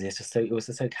because it was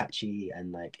just so catchy,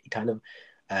 and like it kind of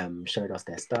showed us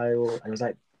their style, and it was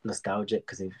like nostalgic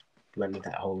because they went with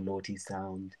that whole naughty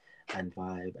sound and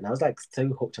vibe, and I was like so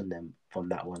hooked on them from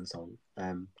that one song.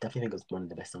 Definitely think it was one of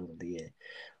the best songs of the year.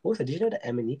 Also, did you know that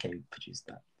MNEK produced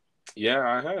that? Yeah,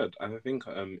 I heard. And I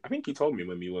think he told me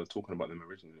when we were talking about them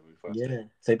originally when we first did. Yeah.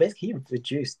 So basically, he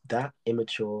produced that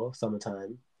Immature,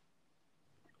 Summertime,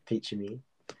 Feature Me.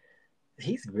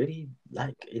 He's really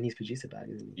like in his producer bag,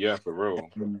 isn't Yeah, for real.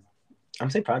 he? I'm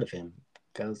so proud of him.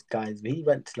 Guys, we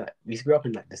went to like we grew up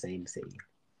in like the same city,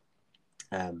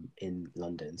 in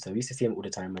London. So we used to see him all the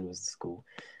time when we was in school.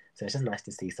 So it's just nice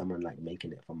to see someone like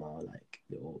making it from our like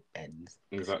little ends.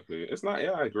 Exactly. It's not,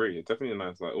 yeah, I agree. It's definitely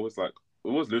nice. Like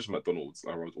always Lucian McDonald's.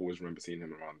 I always remember seeing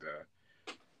him around there.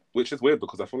 Which is weird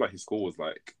because I feel like his school was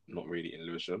like not really in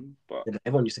Lewisham, but Yeah,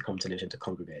 everyone used to come to Luton to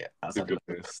congregate to outside be of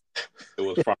honest, it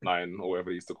was front line or whatever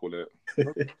they used to call it.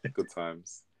 Good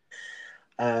times.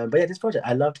 But yeah, this project,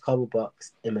 I loved Cardboard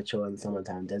Box, Immature, and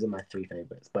Summertime. Those are my three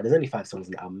favorites. But there's only 5 songs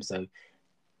in the album, so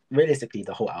realistically,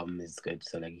 the whole album is good.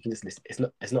 So like you can just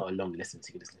listen. It's not a long listen, so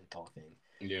you can just listen to the whole thing.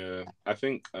 Yeah, I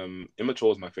think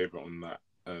Immature is my favorite on that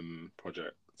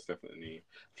project. It's definitely.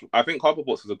 I think Cardboard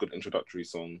Box is a good introductory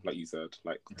song, like you said,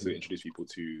 like to introduce people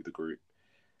to the group,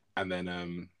 and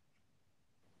then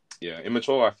yeah,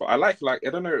 Immature. I like I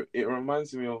don't know. It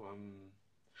reminds me of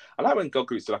I like when girl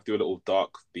groups like do a little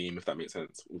dark theme, if that makes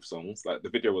sense, with songs. Like the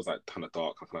video was like kind of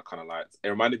dark. I kind of liked. It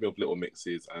reminded me of Little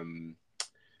Mix's.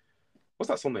 What's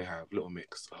that song they have? Little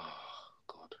Mix. Oh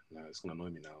God, no, it's gonna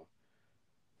annoy me now.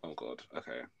 Oh God.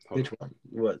 Okay, hold Which on. one?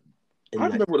 What I in don't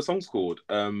like? remember what the song's called.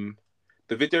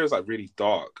 The video is like really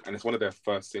dark, and it's one of their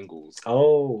first singles.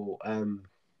 Oh,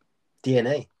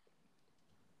 DNA.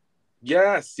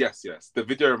 Yes, yes, yes. The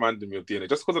video reminded me of DNA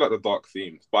just because of like the dark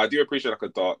themes. But I do appreciate like a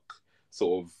dark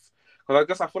sort of because I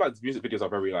guess I feel like the music videos are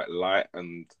very like light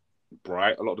and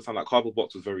bright a lot of the time. Like Cardboard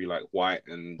Box was very like white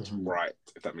and bright,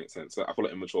 if that makes sense. So I feel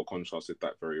like Immature contrasted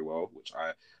that very well, which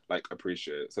I like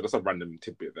appreciate. So that's a random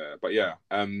tidbit there. But yeah,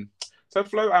 so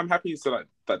Flow, I'm happy to like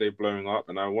that they're blowing up,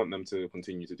 and I want them to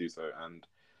continue to do so, and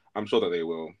I'm sure that they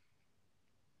will.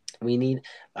 We need,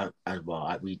 and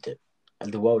well, we do.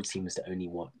 And the world seems to only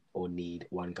want or need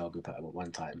one girl group at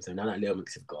one time. So now that Little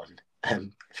Mix have gone,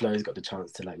 Flo's got the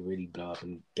chance to like really blow up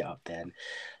and get up there. And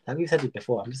like we've said it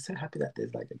before, I'm just so happy that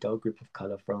there's like a girl group of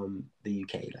color from the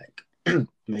UK, like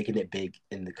making it big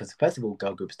in the because first of all,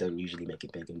 girl groups don't usually make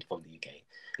it big from the UK.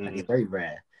 Like it's very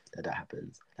rare that that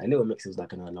happens. Like Little Mix is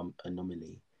like an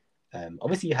anomaly.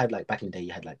 Obviously, you had like back in the day,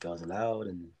 you had like Girls Aloud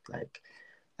and like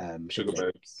Sugar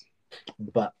Babes.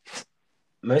 but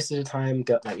most of the time,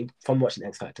 like from watching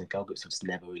X Factor, girl groups have just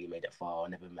never really made it far, or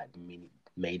never like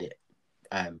made it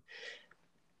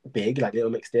big like Little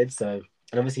Mix did. So,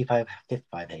 and obviously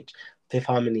Fifth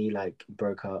Harmony like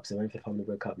broke up. So when Fifth Harmony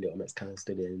broke up, Little Mix kind of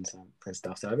stood in and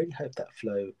stuff. So I really hope that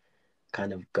Flow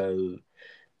kind of go.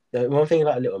 The one thing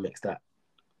about Little Mix that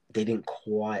they didn't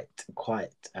quite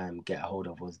get a hold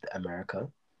of was the America.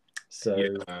 So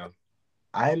Yeah.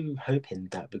 I'm hoping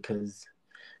that because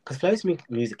Flow's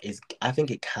music is, I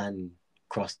think it can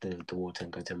cross the water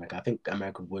and go to America. I think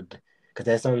America would, because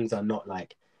their songs are not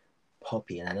like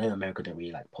poppy, and I know America don't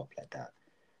really like pop like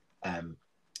that.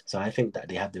 So I think that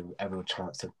they have a real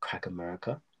chance to crack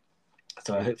America.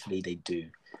 So hopefully they do.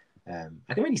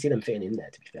 I can really see them fitting in there,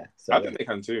 to be fair. So I think they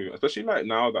can too, especially like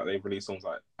now that they've released songs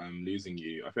like "Losing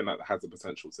You." I think that has the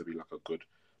potential to be like a good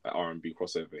like R&B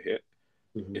crossover hit,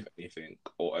 if anything,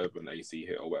 or urban AC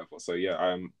hit or whatever. So yeah,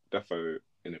 I'm definitely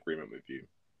in agreement with you.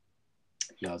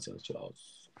 Yes.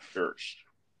 First,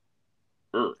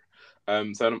 so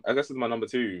I guess it's my number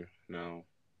two now,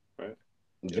 right?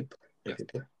 Yep. Yes.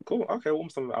 Cool. Okay, well,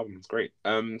 some of the albums, great.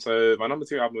 So my number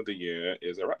two album of the year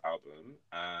is a rap album,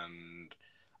 and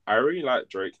I really like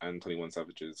Drake and 21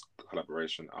 Savage's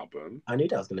collaboration album. I knew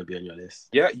that was going to be on your list.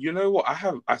 Yeah, you know what?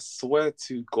 I swear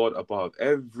to God above,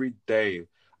 every day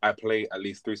I play at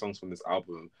least 3 songs from this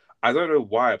album. I don't know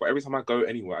why, but every time I go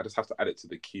anywhere, I just have to add it to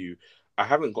the queue. I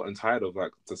haven't gotten tired of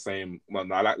like the same. Well,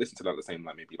 no, I like listen to like the same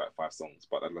like maybe like 5 songs,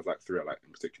 but there's like 3 I like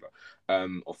in particular,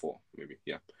 or 4 maybe,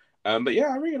 yeah. But yeah,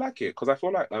 I really like it because I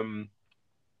feel like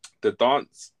the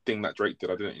dance thing that Drake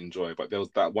did, I didn't enjoy, but there was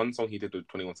that one song he did with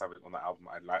 21 Savage on that album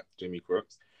I liked, Jimmy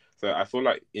Crooks. So I feel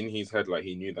like in his head, like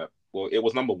he knew that. Well, it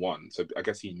was number one, so I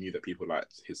guess he knew that people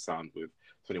liked his sound with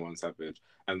 21 Savage,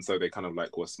 and so they kind of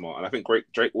like were smart. And I think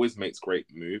Drake always makes great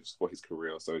moves for his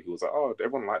career. So he was like, "Oh,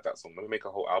 everyone liked that song. Let me make a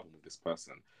whole album with this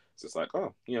person." So it's like,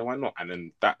 "Oh, yeah, why not?" And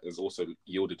then that has also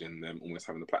yielded in them almost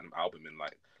having a platinum album in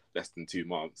like less than 2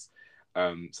 months.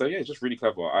 So yeah, just really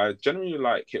clever. I generally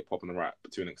like hip hop and rap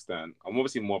to an extent. I'm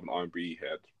obviously more of an R&B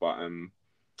head, but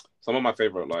some of my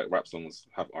favorite like rap songs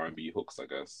have R&B hooks, I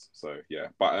guess. So yeah,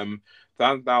 but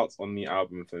standouts on the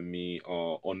album for me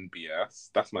are On BS.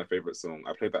 That's my favorite song.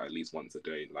 I play that at least once a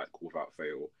day, like without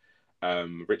fail.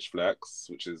 Rich Flex,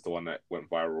 which is the one that went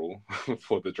viral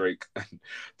for the Drake and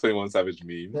 21 Savage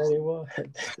memes. Anyone?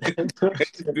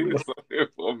 Do something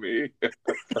for me.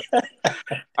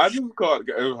 I just can't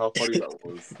get over how funny that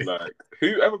was. Like,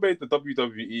 whoever made the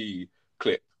WWE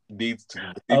clip needs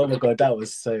to. Oh my god, that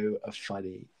was so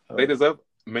funny. Oh. They deserve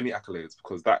many accolades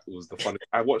because that was the funny.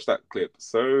 I watched that clip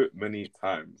so many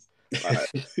times. Like,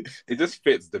 it just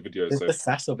fits the video. It's so the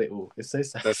sass of it all. It's so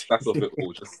sassy. the sass of it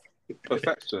all, just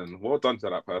perfection. Well done to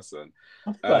that person.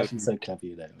 Actually, so clever,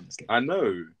 you know. Honestly, I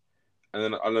know.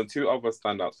 And then two other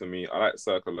standouts for me. I like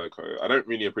Circa Loco. I don't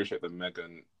really appreciate the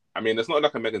Megan. I mean, it's not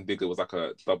like a Megan dig. It was like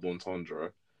a double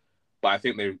entendre. But I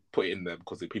think they put it in there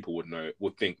because the people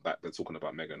would think that they're talking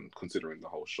about Megan, considering the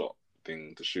whole shot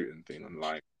thing, the shooting thing, and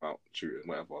lying about shooting,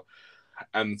 whatever,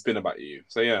 and Spin About You.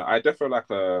 So yeah, I definitely like.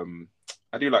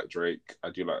 I do like Drake. I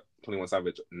do like 21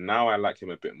 Savage. Now I like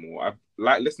him a bit more. I've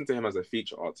like listened to him as a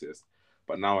feature artist,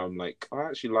 but now I'm like, I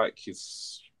actually like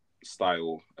his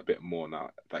style a bit more now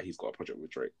that he's got a project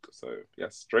with Drake. So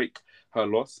yes, Drake, Her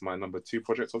Loss, my number 2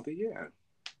 project of the year.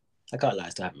 I can't lie, I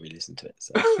still haven't really listened to it.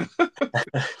 So.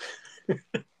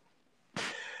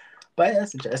 But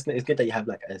it's good that you have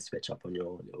like a switch up on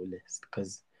your little list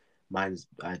because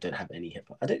I don't have any hip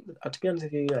hop. I don't, to be honest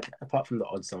with you, like apart from the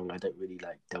odd song, I don't really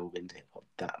like delve into hip hop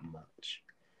that much.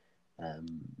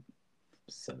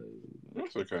 So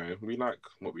that's okay. We like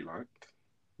what we like.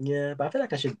 Yeah, but I feel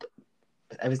like I should.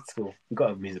 Every school we've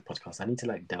got a music podcast. I need to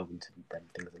like delve into them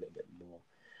things a little bit more.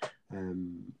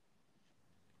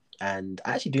 And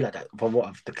I actually do like that from what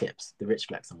of the clips, the Rich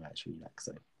Flex song I actually like.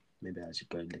 So maybe I should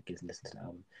go and listen to the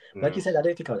album. Yeah. Like you said, I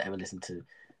don't think I would ever listen to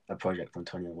a project from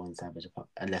 21 Savage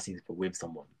unless he's with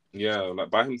someone. Yeah, like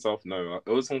by himself, no.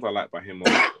 All the songs I like by him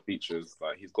are features.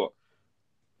 Like he's got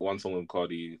one song with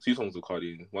Cardi, 2 songs with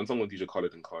Cardi, one song with DJ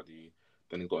Khaled and Cardi.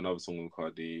 Then he's got another song with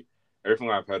Cardi.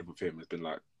 Everything I've heard with him has been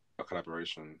like a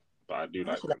collaboration. But I do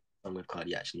like that song with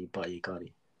Cardi actually,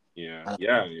 Cardi. Yeah,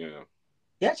 yeah.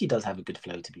 He actually does have a good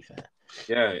flow, to be fair.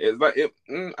 Yeah, it's like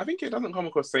I think it doesn't come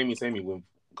across samey with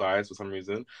guys for some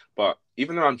reason. But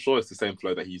even though I'm sure it's the same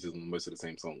flow that he uses on most of the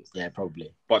same songs. Yeah,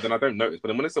 probably. But then I don't notice. But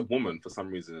then when it's a woman, for some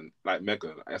reason, like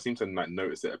Megan, I seem to like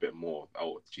notice it a bit more.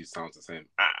 Oh, she sounds the same.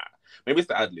 Maybe it's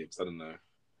the ad libs. I don't know.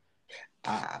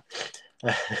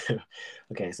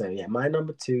 Okay, so yeah, my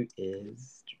number 2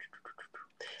 is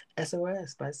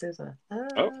SOS by SZA.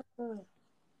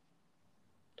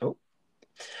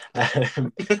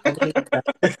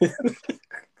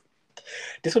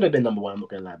 This would have been number 1, I'm not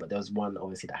gonna lie, but there was one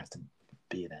obviously that has to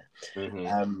be there.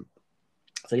 Mm-hmm.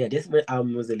 So yeah, this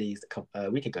album was released a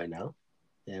week ago now.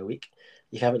 Yeah, a week.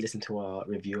 If you haven't listened to our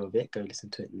review of it, go listen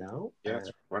to it now. Yeah,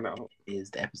 run out. Is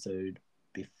the episode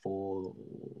before,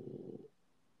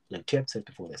 2 episodes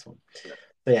before this one. Yeah.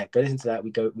 So yeah, go listen to that. We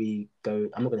go.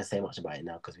 I'm not going to say much about it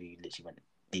now because we literally went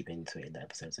deep into it in the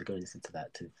episode. So go listen to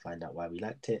that to find out why we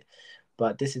liked it.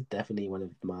 But this is definitely one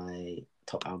of my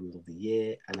top albums of the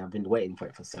year, and I've been waiting for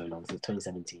it for so long, since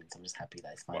 2017. So I'm just happy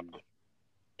that it's finally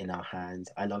in our hands.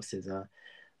 I love SZA.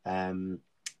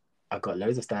 I've got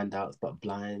loads of standouts, but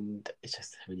Blind, it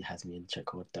just really has me in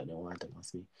chokehold. Don't know why, don't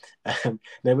ask me.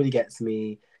 Nobody Gets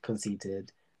Me,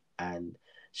 Conceited, and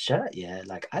Shirt. Yeah,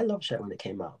 like I love Shirt when it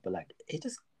came out, but like it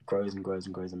just grows and grows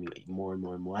and grows on me more and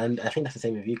more and more. And I think that's the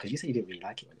same with you because you said you didn't really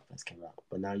like it when it first came out,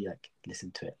 but now you like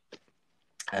listen to it.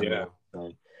 Yeah. So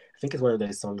I think it's one of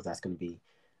those songs that's going to be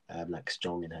like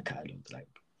strong in her catalogue, like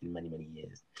in many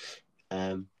years.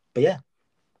 But yeah,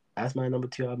 that's my number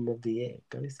 2 album of the year.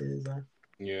 Go listen to that.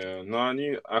 Yeah, no, I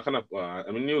knew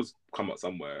it was come out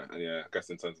somewhere, and yeah, I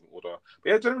guess in terms of order. But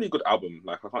yeah, generally good album.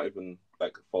 Like I can't even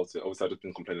like fault it. Obviously, I've just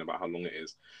been complaining about how long it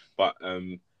is, but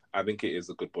I think it is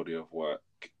a good body of work,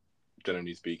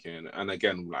 generally speaking. And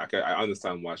again, like I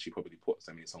understand why she probably put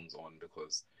so many songs on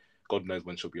because God knows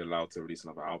when she'll be allowed to release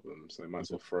another album. So you might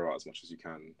as well throw out as much as you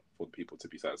can for people to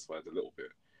be satisfied a little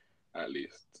bit, at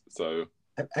least. So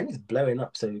and it's blowing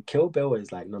up. So Kill Bill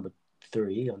is like number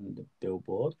 3 on the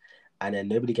Billboard. And then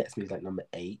Nobody Gets Me is like number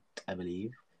 8, I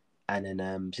believe. And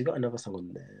then she's got another song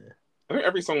on there. I think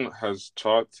every song has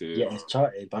charted. Yeah, it's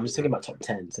charted, but I'm just talking about top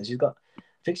 10. So I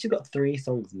think she's got 3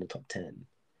 songs in the top 10.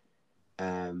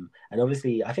 And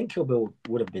obviously, I think Kill Bill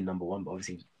would have been number 1, but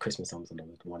obviously Christmas songs are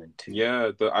number 1 and 2. Yeah,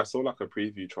 I saw like a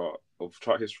preview chart of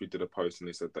Chart History did a post and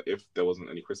they said that if there wasn't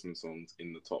any Christmas songs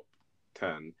in the top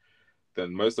 10,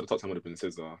 then most of the top 10 would have been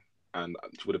SZA. And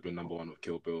she would have been number 1 with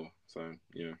Kill Bill. So,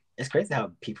 yeah. It's crazy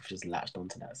how people just latched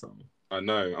onto that song. I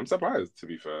know. I'm surprised, to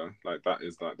be fair. Like, that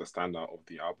is like the standout of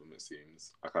the album, it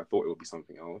seems. Like, I thought it would be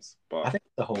something else, I but think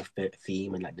the whole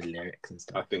theme and like the lyrics and I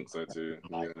stuff. think so too.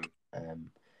 Like, Yeah.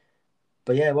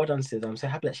 But yeah, well done, Sid. I'm so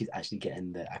happy that she's actually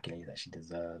getting the accolades that she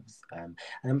deserves.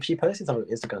 And she posted something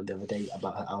on Instagram the other day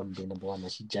about her album being number one,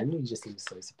 and she genuinely just seems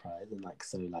so surprised and like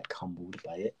so like humbled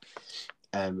by it.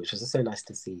 Which was just so nice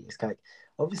to see. It's like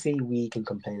obviously we can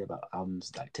complain about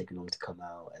albums like taking long to come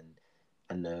out and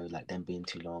I know like them being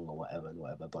too long or whatever and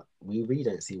whatever, but we really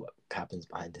don't see what happens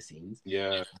behind the scenes.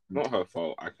 Yeah. Not her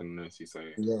fault, I can honestly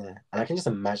say. Yeah, and I can just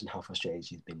imagine how frustrated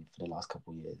she's been for the last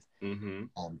couple of years.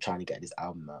 Mm-hmm. Trying to get this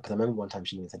album out. Because I remember one time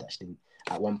she even said that she didn't.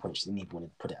 At one point, she didn't even want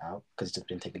to put it out because it's just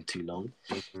been taking too long.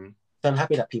 Mm-hmm. So I'm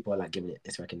happy that people are like giving it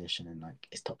this recognition and like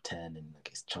it's top 10 and like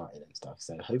it's charted and stuff.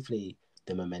 So hopefully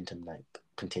the momentum like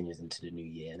continues into the new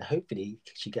year and hopefully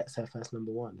she gets her first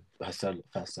number one, her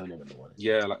first solo number one.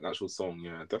 Yeah, like the actual song.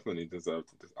 Yeah, definitely deserved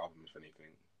this album if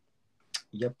anything.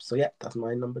 Yep. So yeah, that's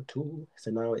my number 2. So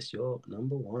now it's your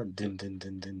number 1. Dun, dun,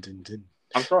 dun, dun, dun, dun.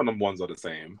 I'm sure our number ones are the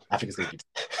same. I think it's gonna be.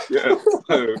 Yeah.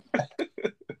 So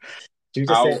you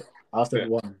just say after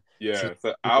one. Yeah.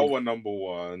 So our number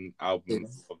one album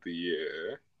of the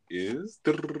year is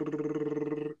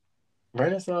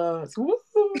Renaissance. Woo!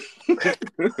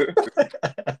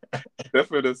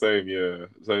 Definitely the same, yeah.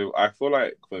 So I feel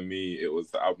like for me it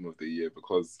was the album of the year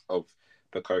because of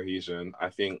the cohesion. I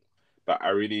think that I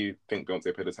really think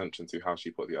Beyonce paid attention to how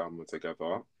she put the album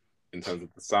together in terms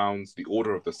of the sounds, the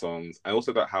order of the songs, and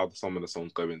also that how some of the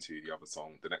songs go into the other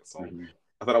song, the next song. Mm-hmm.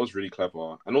 I thought that was really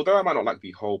clever. And although I might not like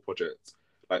the whole project,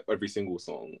 like every single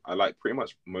song, I like pretty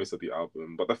much most of the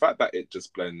album. But the fact that it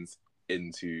just blends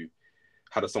into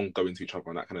how the songs go into each other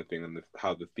and that kind of thing, and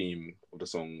how the theme of the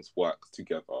songs works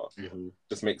together, mm-hmm.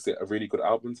 just makes it a really good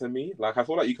album to me. Like I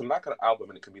feel like you can like an album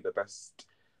and it can be the best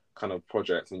kind of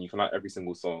project, and you can like every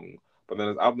single song. But then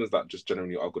there's albums that just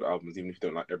generally are good albums, even if you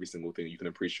don't like every single thing, you can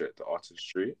appreciate the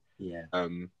artistry. Yeah.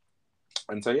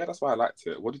 And so yeah, that's why I liked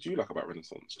it. What did you like about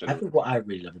Renaissance? Generally? I think what I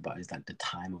really love about it is like the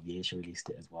time of year she released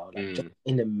it as well. Like just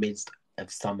in the midst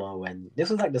of summer, when this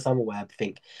was like the summer where I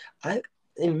think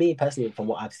in me personally, from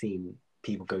what I've seen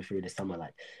people go through this summer,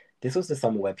 like this was the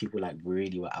summer where people like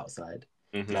really were outside.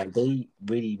 Mm-hmm. Like they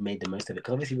really made the most of it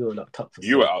because obviously we were locked up for.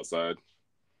 You were outside.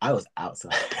 I was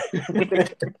outside.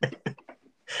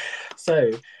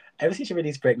 So ever since she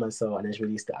released Break My Soul and then she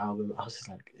released the album, I was just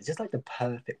like, it's just like the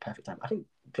perfect time. I think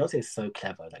Beyonce is so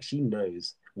clever. Like she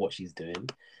knows what she's doing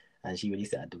and she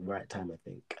released it at the right time, I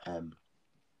think. And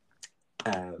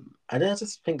then I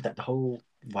just think that the whole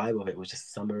vibe of it was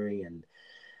just summery and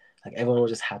like everyone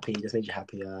was just happy, just made you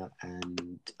happier.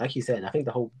 And like you said, I think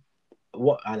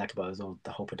what I like about it as well,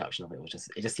 the whole production of it was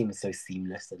it just seemed so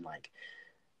seamless and like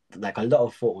a lot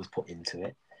of thought was put into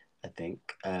it, I think.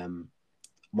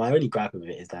 My only gripe with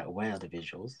it is that where are the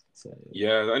visuals? So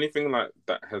yeah, the only thing like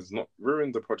that has not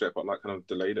ruined the project but like kind of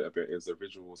delayed it a bit is the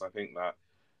visuals. I think that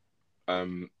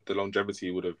the longevity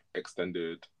would have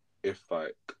extended if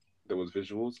like there was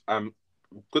visuals.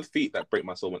 Good feat that Break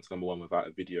My Soul went to number 1 without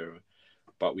a video,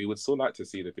 but we would still like to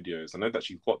see the videos. I know that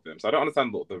she's got them, so I don't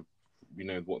understand what the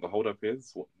hold up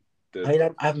is.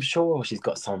 I'm sure she's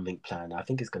got something planned. I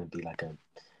think it's going to be like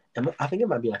I think it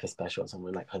might be like a special or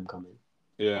something like Homecoming.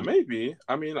 Yeah, maybe.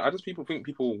 I mean, I just think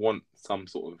people want some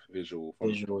sort of visual.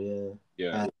 Yeah.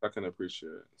 Yeah, I can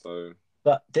appreciate it. So,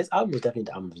 but this album is definitely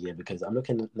the album of the year because I'm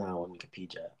looking now on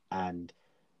Wikipedia and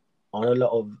on a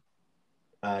lot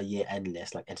of year-end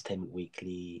lists like Entertainment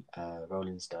Weekly,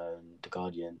 Rolling Stone, The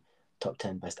Guardian, top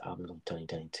 10 best albums of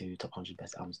 2022, top 100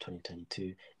 best albums of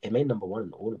 2022. It made number 1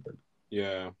 in all of them.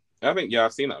 Yeah. I think,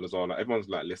 I've seen that as well. Like everyone's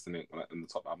like listening like in the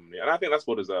top album, and I think that's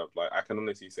well deserved. Like I can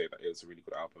honestly say that it was a really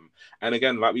good album. And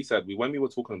again, like we said, when we were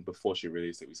talking before she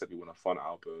released it, we said we want a fun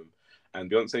album, and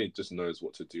Beyonce just knows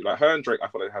what to do. Like her and Drake, I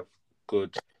feel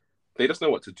like they just know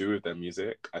what to do with their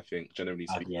music. I think generally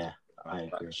speaking, yeah, I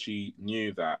agree. Like, she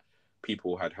knew that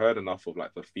people had heard enough of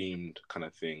like the themed kind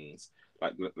of things,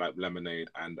 like Lemonade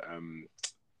and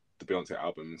the Beyonce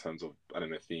album in terms of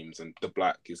themes and the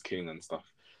Black is King and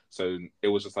stuff. So it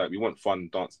was just like, we want fun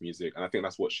dance music. And I think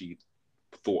that's what she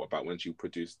thought about when she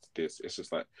produced this. It's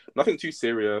just like, nothing too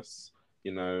serious,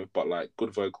 but like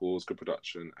good vocals, good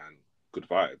production, and good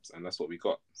vibes. And that's what we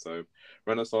got. So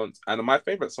Renaissance. And my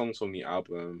favorite songs from the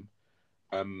album,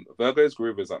 Virgo's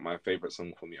Groove is like my favorite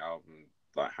song from the album,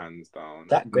 like hands down.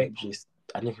 That Grape Juice,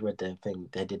 I think you read the thing,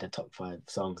 they did the top 5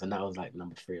 songs and that was like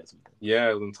number 3 or something.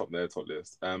 Yeah, it was on their top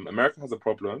list. America Has a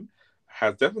Problem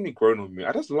has definitely grown on me.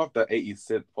 I just love that 80s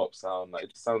synth pop sound. Like it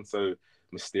just sounds so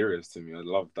mysterious to me. I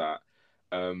love that.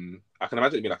 I can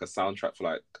imagine it being like a soundtrack for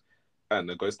like I don't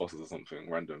know, Ghostbusters or something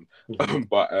random. Mhm.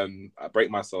 But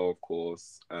Break My Soul, of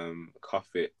course. Cuff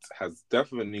It has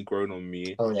definitely grown on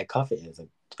me. Oh yeah, Cuff It is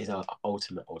a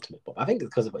ultimate pop. I think it's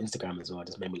because of Instagram as well. It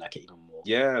just made me like it even more.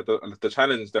 Yeah, the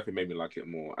challenge definitely made me like it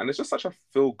more, and it's just such a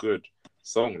feel good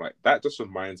song. Like that just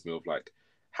reminds me of like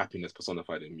happiness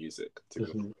personified in music.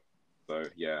 Mhm. So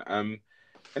yeah.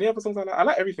 Any other songs I like? I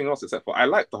like everything else except for I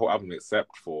like the whole album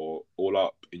except for All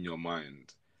Up in Your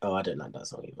Mind. Oh, I don't like that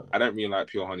song either. I don't really like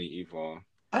Pure Honey either.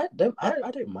 I don't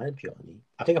mind Pure Honey.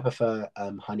 I think I prefer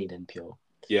Honey than Pure.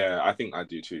 Yeah, I think I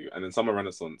do too. And then Summer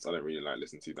Renaissance, I don't really like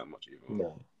listening to that much either.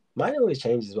 No, mine always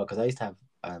changes as well because I used to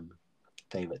have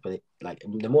favorites, but like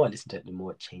the more I listen to it, the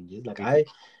more it changes. Like I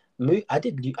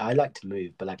like to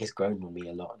move, but like it's grown on me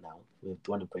a lot now with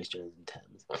one of Grace Jones and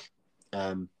Thames.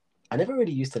 I never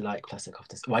really used to like Classic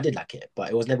After. Well, I did like it, but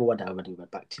it was never one that I really went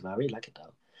back to. But I really like it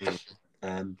now.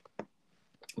 Mm.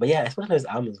 But yeah, it's one of those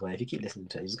albums where if you keep listening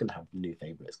to it, you're just gonna have new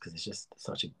favorites because it's just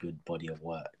such a good body of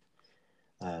work.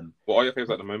 What are your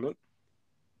favorites at the moment?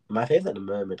 My favorite at the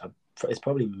moment is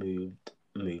probably Moved.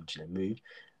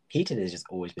 Heated has just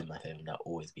always been my favorite. That'll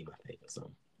always be my favorite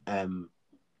song.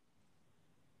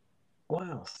 What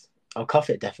else? Oh, Cuff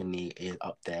It definitely is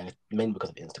up there, mainly because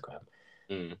of Instagram.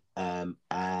 Mm.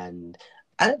 And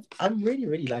I'm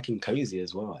really liking Cozy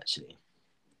as well, actually.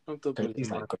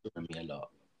 Cozy's like growing on me a lot.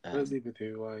 Cozy with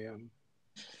who I am.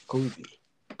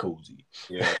 Cozy.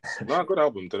 Yeah. No, good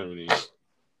album, didn't really.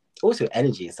 Also,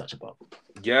 Energy is such a bop.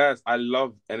 Yes, I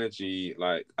love Energy.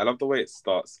 Like, I love the way it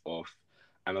starts off,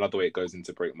 and I love the way it goes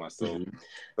into Break My Soul. Mm-hmm.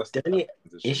 That's The only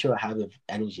issue I have with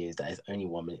Energy is that it's only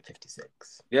 1 minute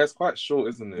 56. Yeah, it's quite short,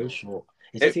 isn't it? It's short.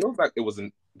 It feels like it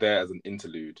wasn't there as an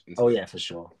interlude. Oh yeah, for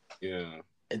sure. Yeah.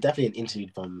 It's definitely an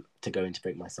interlude to go into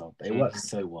Break My Soul, but it works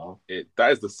so well.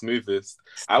 That is the smoothest.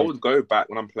 I would go back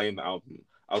when I'm playing the album.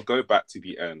 I'll go back to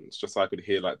the end just so I could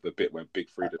hear like the bit where Big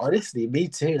Freedia. Honestly, me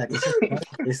too. Like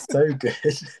it's so good.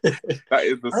 That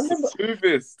is the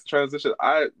smoothest transition.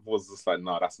 I was just like,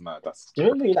 no, that's mad. That's. Do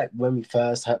you remember like when I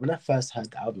first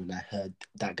heard the album and I heard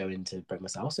that go into Break My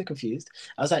Soul? I was so confused.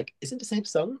 I was like, is it the same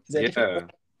song? Is it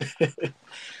different?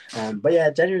 But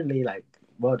yeah, genuinely like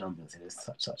well done, Beyonce. It's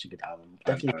such a good album.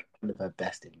 Definitely one of her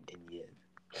best in years.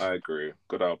 I agree.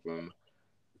 Good album.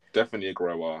 Definitely a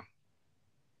grower.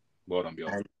 Well done,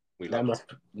 Beyonce. That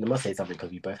must say something because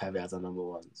we both have it as our number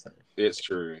one. So it's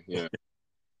true. Yeah.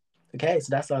 Okay, so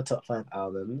that's our top 5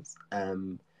 albums.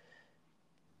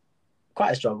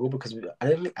 Quite a struggle because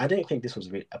I don't think this was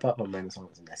really, apart from Rain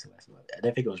Songs and SOS. I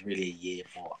don't think it was really a year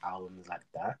for albums like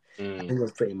that. I think it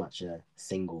was pretty much a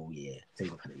single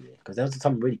kind of year because there was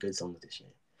some really good songs this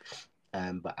year.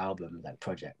 But albums like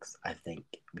projects, I think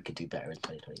we could do better in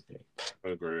 2023. I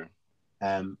agree.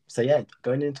 So yeah,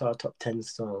 going into our top 10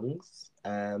 songs.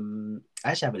 I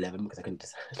actually have 11 because I couldn't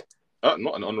decide.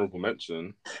 Not an honorable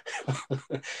mention.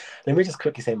 Let me just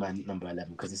quickly say my number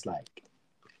 11 because it's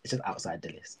just outside the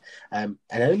list. And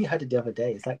I only heard it the other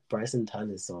day. It's like Bryson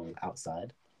Turner's song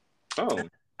Outside. Oh.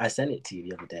 I sent it to you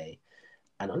the other day.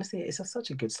 And honestly, it's just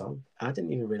such a good song. I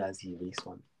didn't even realize he released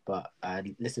one. But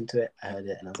I listened to it, I heard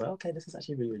it, and I was like, okay, this is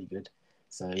actually really, really good.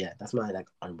 So yeah, that's my like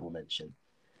honorable mention.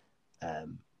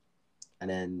 And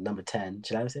then number 10.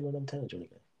 Should I say my number 10 or do you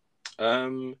want to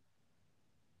go?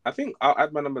 I think I'll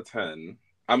add my number 10.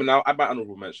 I mean, I'll add my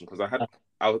honorable mention because I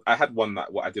had one that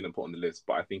I didn't put on the list,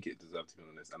 but I think it deserved to be on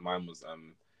the list, and mine was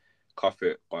 "Cuff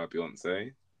It" by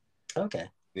Beyonce. Okay.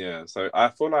 Yeah, so I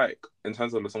feel like in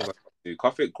terms of the songs I do,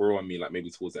 "Cuff It" grew on me like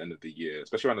maybe towards the end of the year,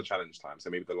 especially around the challenge time.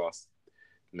 So maybe the last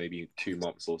 2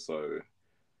 months or so.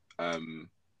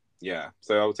 Yeah,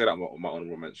 so I would say that my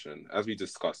honorable mention, as we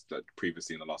discussed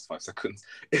previously in the last 5 seconds.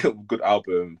 Good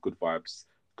album, good vibes,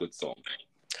 good song.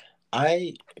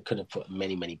 I could have put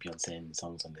many Beyonce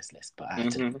songs on this list, but I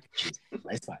had to choose.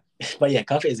 It's fine. But yeah,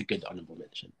 Cuff It is a good honorable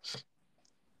mention.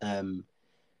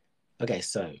 Okay,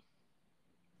 so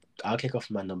I'll kick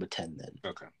off my number 10 then.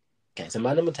 Okay, so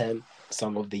my number 10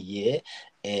 song of the year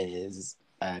is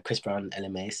Chris Brown and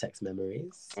LMA, Sex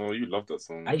Memories. Oh, you love that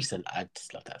song. I just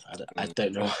love that song. I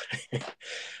don't know why.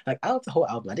 Like out of the whole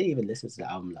album, I didn't even listen to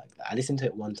the album like that. I listened to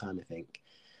it one time, I think.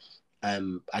 I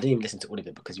didn't even listen to all of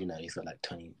it because he's got like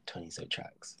 20 so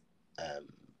tracks.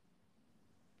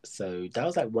 So that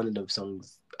was like one of the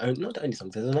songs. Not the only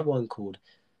songs. There's another one called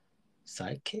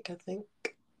Sidekick, I think.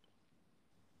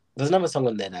 There's another song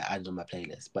on there that I added on my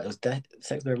playlist, but it was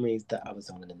Sex Memories, that other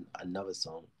song, and then another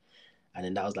song, and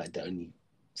then that was like the only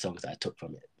songs that I took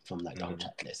from like the whole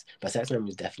track list. But Sex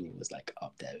Memories definitely was like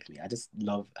up there with me. I just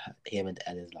love him and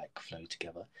Ella's like flow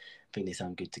together. I think they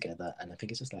sound good together, and I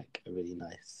think it's just like a really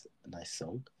nice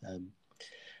song.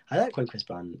 I like when Chris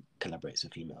Brown collaborates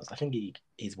with females. I think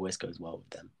his voice goes well with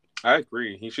them. I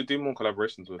agree. He should do more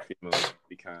collaborations with females if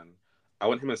he can. I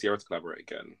want him and Sierra to collaborate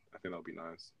again. I think that would be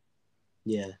nice.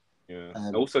 Yeah.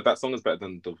 Yeah. Also, that song is better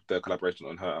than the collaboration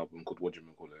on her album called What Do You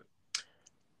Call It?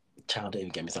 Child, don't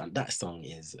even get me started. That song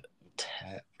is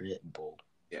terrible.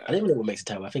 Yeah. I don't even know what makes it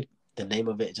terrible. I think the name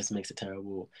of it just makes it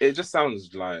terrible. It just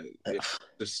sounds like it's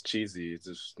just cheesy.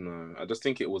 Just no. I just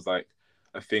think it was like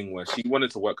a thing where she wanted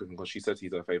to work with him because she said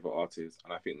he's her favorite artist,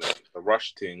 and I think that the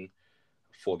rush thing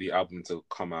for the album to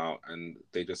come out and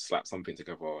they just slapped something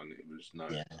together and it was no.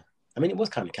 Yeah. I mean, it was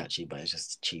kind of catchy, but it's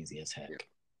just cheesy as heck.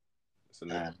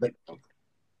 Yeah. But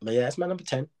yeah, it's my number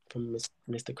 10 from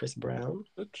Mr. Chris Brown.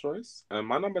 Good choice.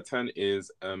 My number 10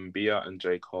 is Bia and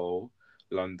J. Cole,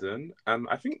 London. And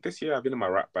I think this year I've been in my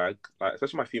rap bag, like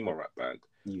especially my female rap bag.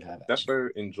 You have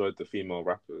definitely enjoyed the female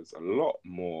rappers a lot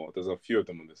more. There's a few of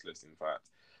them on this list, in fact.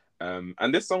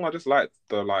 And this song I just liked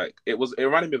it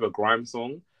reminded me of a grime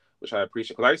song, which I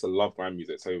appreciate because I used to love grime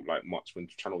music so like much when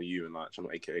Channel U and like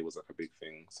Channel AKA was like a big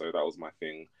thing. So that was my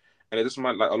thing. And it just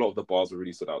reminded like a lot of the bars were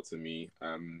really stood out to me.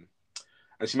 And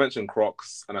she mentioned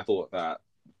Crocs, and I thought that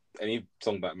any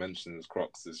song that mentions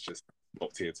Crocs is just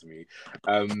top tier to me.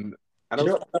 And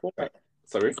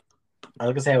sorry, I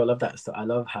was gonna say I love that. So I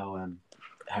love how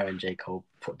her and J. Cole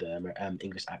put the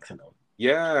English accent on.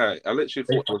 Yeah, I literally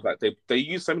thought it was like they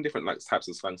use so many different like types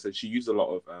of slang. So she used a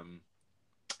lot of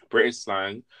British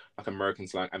slang, like American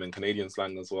slang, and then Canadian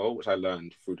slang as well, which I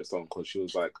learned through the song because she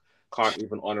was like, "Can't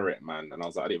even honor it, man." And I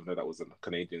was like, I didn't even know that was a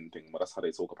Canadian thing, but that's how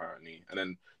they talk apparently. And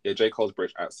then yeah, J. Cole's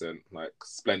British accent, like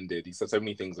splendid. He said so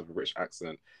many things with a British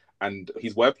accent, and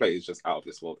his wordplay is just out of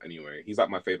this world. Anyway, he's like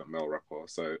my favorite male rapper.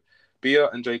 So Bia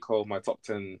and J. Cole, my top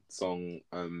 10 song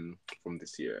from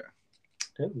this year.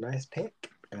 Oh, nice pick.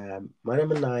 My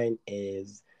number 9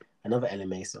 is another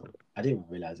LMA song. I didn't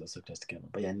realize it was so close together,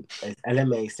 but yeah, it's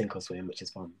LMA Sink or Swim, which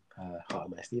is from her Heart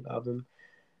of My Sleep album.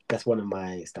 That's one of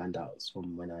my standouts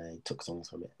from when I took songs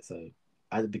from it. So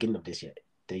at the beginning of this year,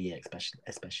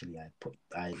 especially,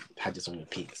 I had this on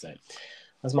repeat. So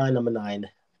that's my number 9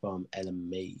 from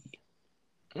LMA.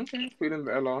 Okay, feeling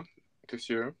the Ella this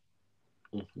year.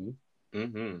 Mm-hmm.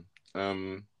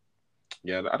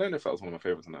 Yeah, I don't know if that was one of my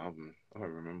favorites on the album. I don't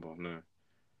remember. No.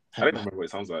 I don't even remember what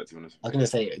it sounds like, to be honest. I was going to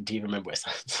say, do you remember what it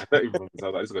sounds like? I don't even remember what it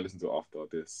sounds like. I just got to listen to it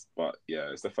after this. But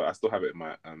yeah, it's definitely, I still have it in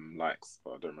my likes,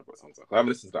 but I don't remember what it sounds like. I haven't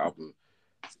listened to the album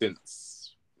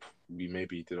since we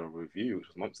maybe did a review, which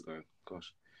was months ago.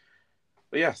 Gosh.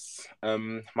 But yes,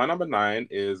 my number 9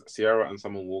 is Sierra and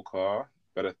Summer Walker,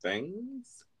 Better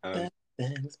Things. Better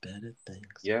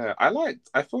things. Yeah,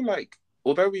 I feel like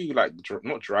although we like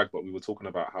not drag, but we were talking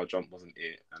about how Jump wasn't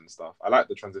it and stuff. I like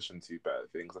the transition to Better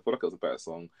Things. I feel like it was a better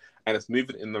song, and it's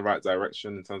moving in the right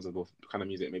direction in terms of the kind of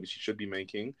music maybe she should be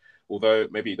making. Although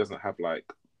maybe it doesn't have like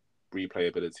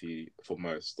replayability for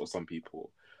most or some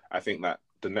people. I think that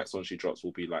the next one she drops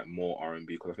will be like more R&B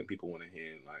because I think people want to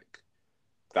hear like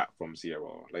that from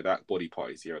Sierra, like that Body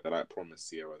Party Sierra, they like Promise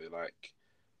Sierra, they like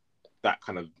that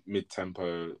kind of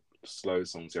mid-tempo slow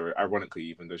songs. Ironically,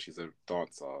 even though she's a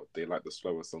dancer, they like the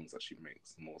slower songs that she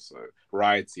makes more so.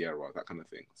 Ride Sierra, that kind of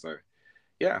thing. So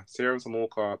yeah, Sierra and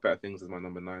Walker, Better Things is my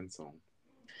number 9 song.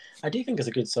 I do think it's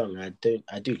a good song.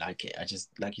 I do like it. I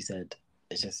just, like you said,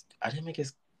 it's just I don't think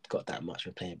it's got that much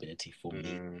replayability for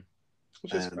me.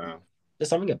 Which is fair. There's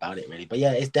something about it really, but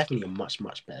yeah, it's definitely a much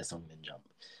better song than Jump.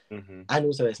 And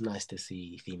also it's nice to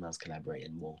see females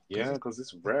collaborating more. Yeah, because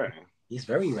it's rare. It's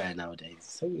very rare nowadays.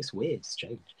 So it's weird, it's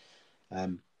strange.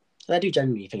 And I do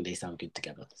genuinely think they sound good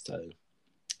together. So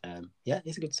yeah,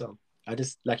 it's a good song. I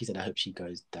just, like you said, I hope she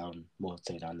goes down more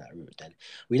so down that route. Then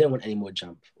we don't want any more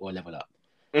Jump or Level Up.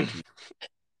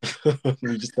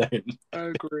 We just don't. I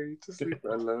agree. Just leave it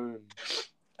alone.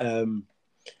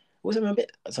 Also, I'm a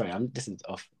bit sorry. This is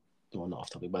off. Well, not off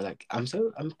topic, but like I'm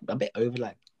a bit over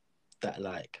like that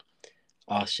like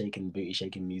ass shaking, booty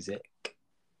shaking music.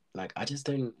 Like I just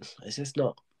don't. It's just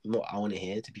not what I want to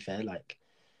hear. To be fair, like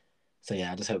so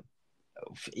yeah. I just hope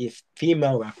if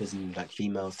female rappers and like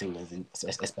female singers,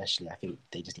 especially, I think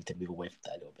they just need to move away from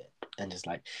that a little bit and just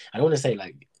like I don't want to say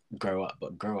like grow up,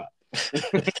 but grow up.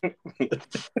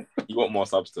 You want more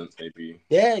substance, maybe.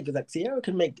 Yeah, because like Sierra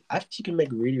can make. I think she can make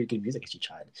really, really good music if she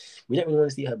tried. We don't really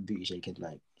want to see her booty shaking.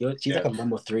 Like she's like a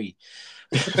mum of 3.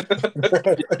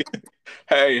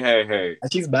 Hey.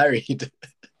 And she's married.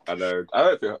 I know. I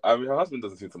don't feel. I mean, her husband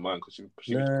doesn't seem to mind because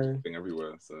she no. thing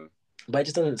everywhere. So, but it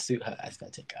just doesn't suit her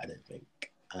aesthetic. I don't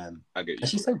think. I get you. And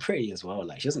she's so pretty as well.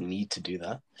 Like she doesn't need to do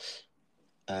that.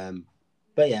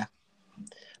 But yeah,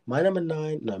 my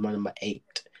number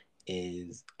 8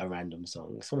 is a random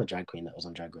song. It's from a drag queen that was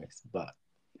on Drag Race, but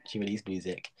she released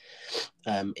music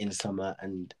in summer,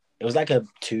 and it was like a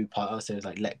two-parter. So it was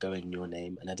like Let Go and Your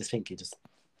Name, and I just think it just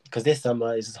because this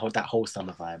summer is just that whole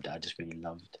summer vibe that I just really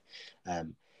loved.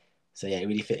 So yeah, it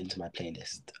really fit into my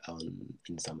playlist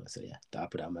in summer. So yeah, I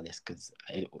put it on my list because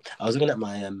I was looking at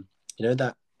my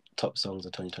that top songs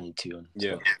of 2022 on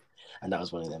Spotify, and that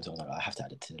was one of them. So I was like, I have to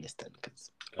add it to the list then because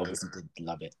obviously did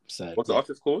love it. So what's the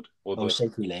artist called? Or Shea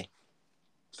Coulee.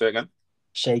 Say again.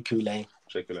 Shea Coulee.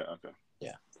 Shea Coulee. Okay.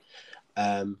 Yeah.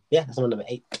 Yeah, that's my number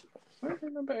 8. Okay,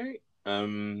 number 8.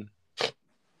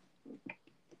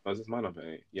 Oh, is this my number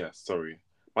 8? Yeah, sorry.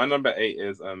 My number 8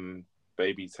 is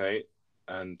Baby Tate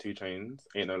and 2 Chainz,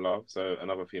 Ain't No Love. So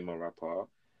another female rapper.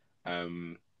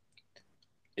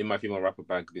 In my female rapper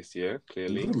bag this year,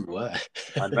 clearly. Ooh,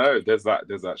 I know there's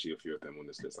actually a few of them on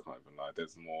this list. I can't even lie.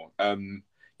 There's more.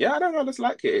 Yeah, I don't know. I just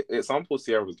like it. It samples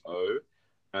Sierra's O,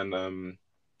 and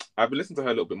I've been listening to her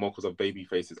a little bit more because of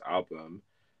Babyface's album.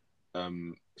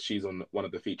 She's on one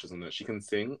of the features on it. She can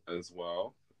sing as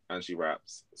well, and she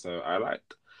raps. So I like,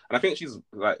 and I think she's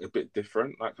like a bit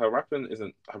different. Like her raps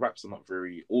are not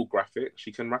very all graphic.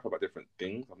 She can rap about different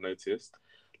things. I've noticed.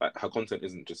 Like her content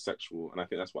isn't just sexual, and I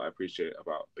think that's what I appreciate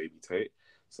about Baby Tate.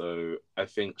 So I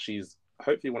think she's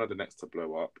hopefully one of the next to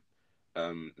blow up.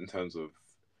 In terms of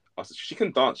she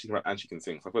can dance, she can rap, and she can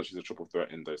sing. So I thought she's a triple threat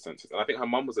in those senses. And I think her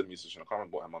mum was a musician. I can't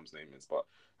remember what her mum's name is, but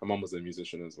her mum was a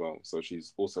musician as well. So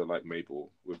she's also like Mabel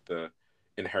with the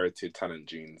inherited talent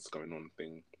genes going on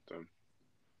thing. So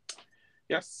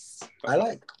yes, I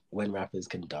like when rappers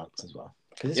can dance as well.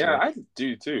 Yeah, I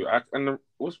do too. And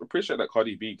also appreciate that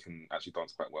Cardi B can actually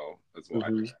dance quite well as well.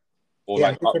 Mm-hmm. Or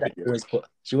yeah, like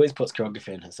she always puts choreography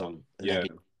in her song. Yeah,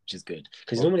 which is good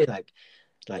because normally like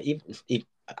even if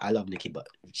I love Nicki, but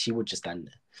she would just stand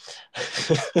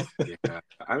there. Yeah,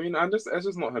 I mean, it's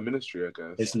just not her ministry, I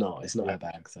guess. It's not her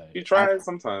bag. So she tries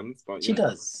sometimes, but she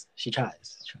does. She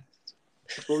tries.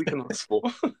 That's all we can ask for.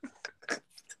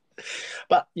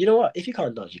 But you know what? If you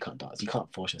can't dance, you can't dance. You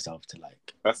can't force yourself to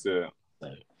like. That's it. So,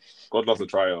 God loves a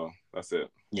trier. That's it.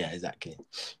 Yeah, exactly.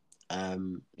 Yeah,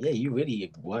 you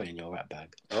really were in your rap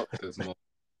bag. Oh, there's more.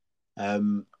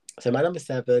 So my number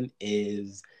 7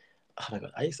 is, oh my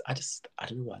god, I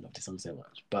don't know why I love this song so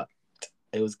much, but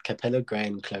it was Capella Gray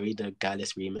and Chloe the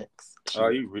Gallus remix.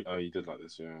 You did like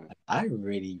this, yeah. I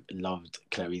really loved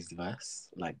Chloe's verse.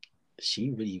 Like she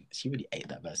really ate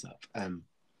that verse up.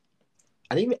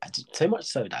 I didn't so much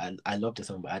so that I loved the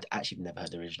song, but I'd actually never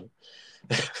heard the original.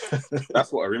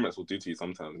 That's what a remix will do to you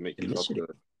sometimes, make you love it.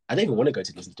 I don't even want to go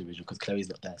to listen to the original because Chloe's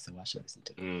not there, so I should listen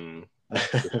to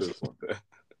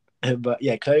it. But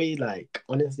yeah, Chloe, like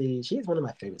honestly, she's one of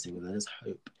my favorite singers. I just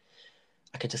hope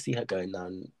I could just see her going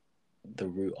down the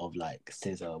route of like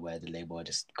SZA, where the label are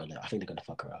just I think they're gonna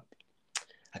fuck her up.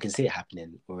 I can see it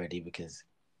happening already because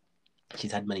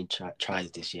she's had many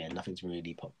tries this year and nothing's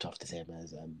really popped off the same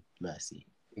as Mercy.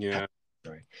 Yeah.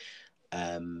 Sorry.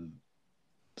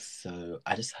 So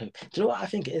I just hope. Do you know what I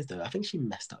think it is though? I think she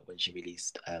messed up when she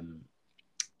released what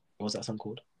was that song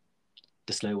called?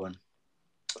 The slow one.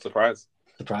 Surprise.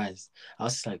 I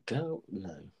was just like, girl,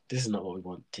 no, this is not what we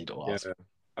wanted or asked.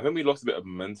 I think we lost a bit of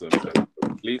momentum.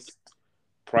 At least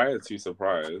prior to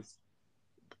Surprise,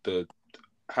 the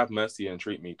Have Mercy and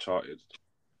Treat Me charted.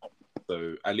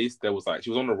 So at least there was like,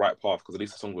 she was on the right path because at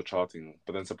least the songs were charting.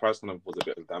 But then Surprise kind of was a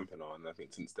bit of a dampener. And I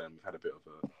think since then we've had a bit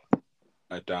of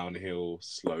a downhill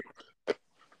slope.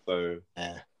 So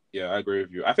yeah, I agree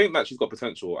with you. I think that she's got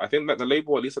potential. I think that the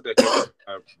label, at least that they can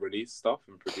release stuff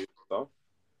and produce stuff.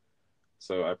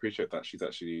 So I appreciate that she's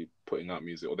actually putting out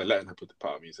music, or they're letting her put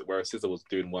out music. Whereas SZA was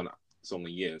doing one song a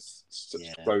year, so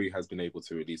Chloe has been able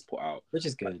to at least put out, which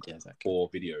is good, exactly.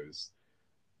 4 videos,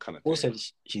 kind of. Also,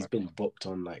 she's been booked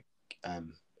on like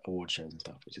award shows and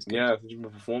stuff, which is good. Yeah, she's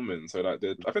been performing. So like,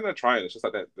 I think they're trying. It's just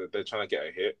like they're trying to get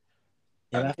a hit.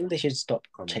 Yeah, I think they should stop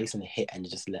chasing a hit and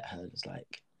just let her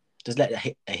let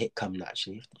a hit come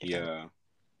naturally. Yeah.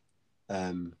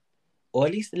 Or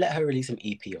at least let her release an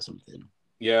EP or something.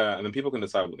 Yeah, and then people can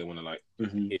decide what they want to like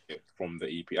hear from the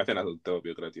EP. I think that'll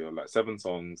be a good idea. Like 7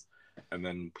 songs, and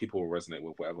then people will resonate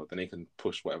with whatever. Then they can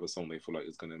push whatever song they feel like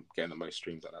is going to get the most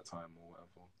streams at that time or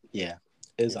whatever. Yeah,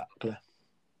 exactly.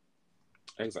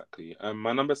 Exactly.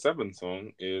 My number 7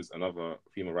 song is another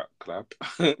female rap collab.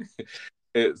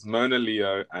 It's Mona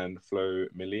Leo and Flo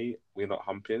Milli, We're Not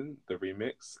Humping, the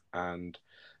remix. And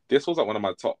this was like one of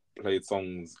my top played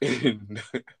songs in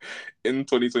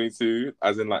 2022,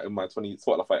 as in like in my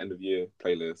Spotify end of year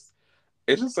playlist.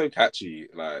 It's just so catchy,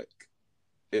 like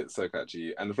it's so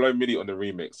catchy. And Flo Milli on the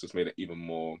remix just made it even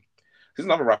more. She's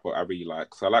another rapper I really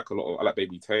like. So I like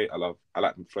Baby Tate. I like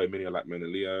Flo Milli. I like Mona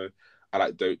Leo. I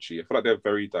like Doechii. I feel like they're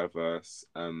very diverse.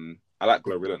 I like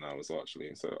Glorilla now as well,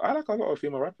 actually. So I like a lot of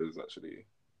female rappers, actually.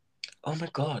 Oh my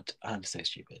god, I'm so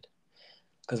stupid.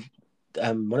 Because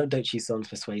one of Doechii's songs,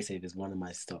 "Persuasive," is one of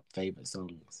my top favorite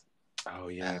songs. Oh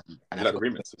yeah, And you I like the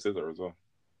forgot. remix with Scissor as well.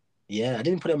 Yeah, I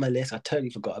didn't put it on my list. I totally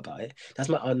forgot about it. That's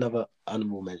my another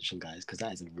honorable mention, guys, because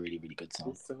that is a really, really good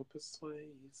song. It's so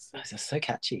persuasive. It's just so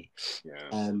catchy.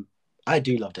 Yeah. I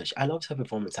do love Doechii. I loved her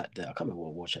performance at the, I can't remember what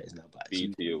award show it is now, but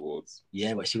BET Awards.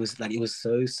 yeah, but she was like, it was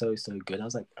so, so, so good. I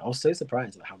was so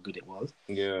surprised at how good it was.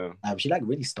 Yeah. She like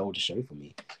really stole the show for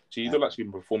me. She's like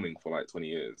been performing for like 20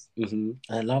 years. And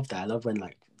I love that. I love when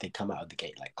like they come out of the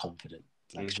gate like confident,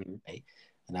 like straight away.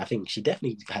 And I think she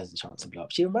definitely has a chance to blow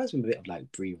up. She reminds me a bit of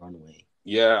like Bree Runaway.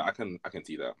 Yeah, I can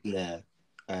see that. Yeah.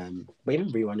 But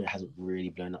even Bree Runaway hasn't really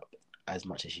blown up as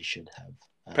much as she should have.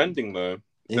 Pending though.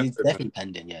 It's definitely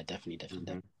pending. Yeah,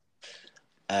 definitely.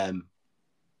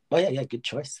 Oh yeah, good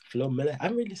choice. Flo Milli. I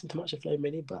haven't really listened to much of Flo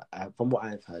Milli, but from what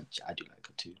I've heard, I do like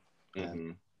her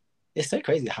too. It's so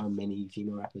crazy how many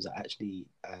female rappers are actually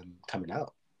coming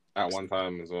out at one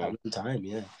time as well. At one time,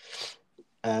 yeah.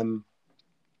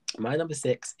 My number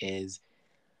 6 is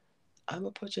 "I'ma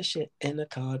Put Your Shit in a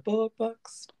Cardboard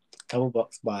Box." Cardboard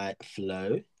Box by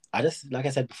Flo. I just, like I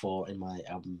said before in my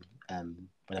album, when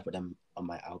I put them on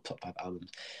my top 5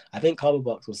 albums, I think Cardboard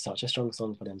Box was such a strong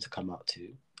song for them to come out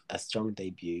to. A strong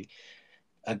debut.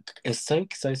 It's so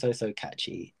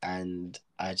catchy, and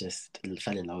I just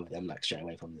fell in love with them like straight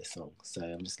away from this song. So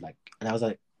I'm just like, and I was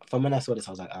like, from when I saw this,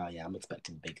 I was like, oh yeah, I'm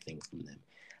expecting big things from them,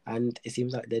 and it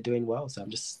seems like they're doing well. So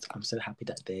I'm so happy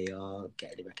that they are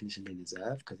getting the recognition they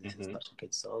deserve, because this is such a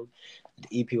good song.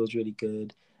 The EP was really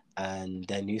good, and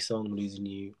their new song "Losing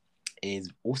You" is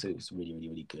also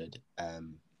really good.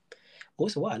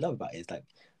 Also, what I love about it is like,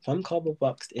 from Cardboard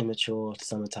Box to Immature to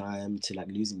Summertime to like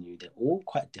Losing You, they're all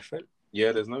quite different.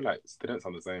 Yeah, there's no like, they don't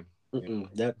sound the same. Yeah.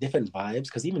 They're different vibes,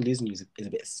 because even Losing You is a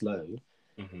bit slow,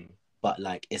 but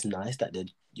like it's nice that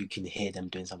you can hear them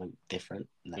doing something different.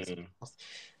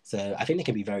 So I think they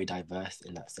can be very diverse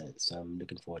in that sense. So I'm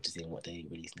looking forward to seeing what they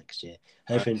release next year.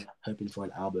 Hoping for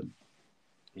an album.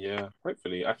 Yeah,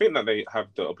 hopefully. I think that they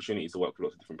have the opportunity to work with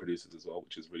lots of different producers as well,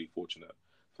 which is really fortunate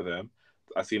for them.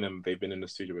 I've seen them, they've been in the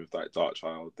studio with like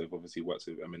Darkchild, they've obviously worked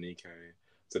with MNEK,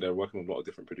 so they're working with a lot of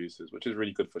different producers, which is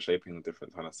really good for shaping the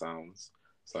different kind of sounds.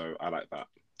 So I like that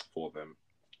for them.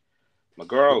 My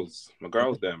girls,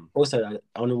 them. Also,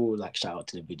 I want to like shout out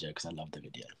to the video, because I love the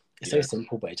video. It's so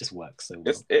simple, but it just works so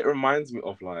well. It reminds me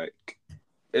of like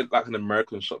an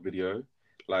American shot video.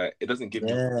 Like, it doesn't give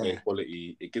me great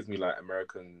quality. It gives me like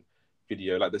American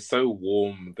video. Like, they're so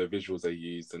warm, the visuals they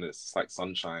used, and it's like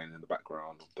sunshine in the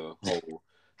background of the whole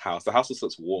house. The house just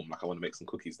looks warm. Like, I want to make some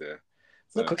cookies there.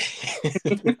 So,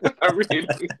 I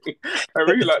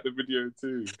really like the video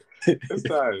too. It's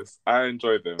nice. I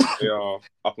enjoy them. They are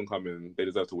up and coming. They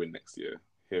deserve to win next year.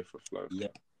 Here for Flo.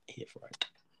 Yep, here for it.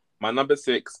 My number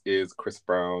 6 is Chris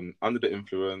Brown, "Under the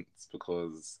Influence,"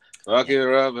 because fucking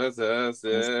Robert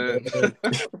Hudson.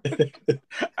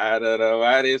 I don't know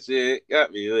why this shit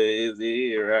got me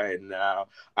lazy right now.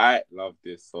 I love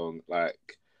this song.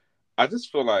 Like, I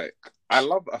just feel like I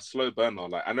love a slow burner.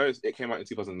 Like, I know it came out in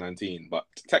 2019, but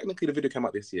technically the video came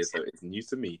out this year, so it's new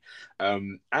to me.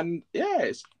 And yeah,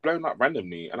 it's blown up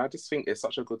randomly, and I just think it's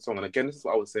such a good song. And again, this is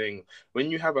what I was saying. When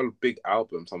you have a big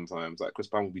album, sometimes like Chris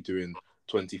Brown will be doing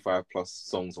 25 plus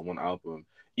songs on one album,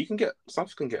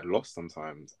 something can get lost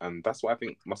sometimes, and that's what I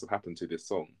think must have happened to this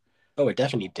song. Oh, it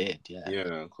definitely did.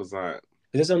 Yeah, because like,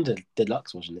 it was on the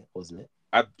deluxe, wasn't it?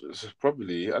 I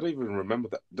don't even remember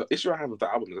that. The issue I have with the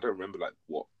album is I don't remember like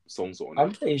what songs are on it.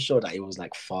 I'm pretty sure that it was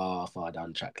like far down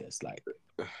the track list, like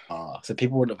so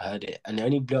people wouldn't have heard it, and it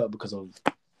only blew up because of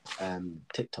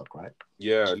TikTok, right?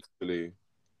 Yeah, literally.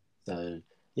 So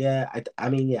yeah, I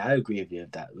mean, yeah, I agree with you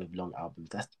with that. With long albums,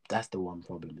 that's the one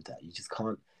problem, is that you just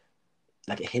can't,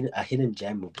 like, a hidden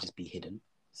gem will just be hidden.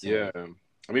 So, yeah, I mean,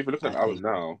 if you're looking at the album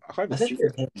now, I can't even see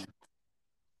it. Say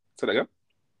that again.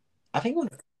 I think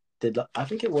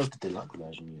it was the deluxe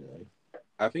version, you know.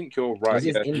 I think you're right.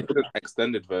 Yeah, he did an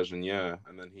extended version, yeah.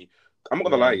 And then I'm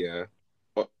not gonna lie,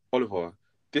 but Oliver,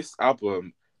 this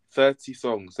album, 30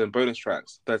 songs, then bonus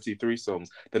tracks, 33 songs,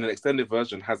 then an extended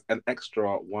version has an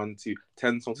extra 1, 2,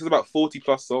 10 songs. It's about 40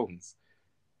 plus songs.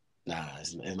 Nah,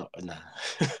 it's not. Nah.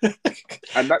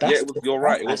 And you're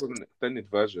right. It wasn't an extended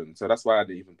version, so that's why I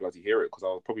didn't even bloody hear it, because I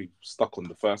was probably stuck on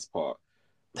the first part.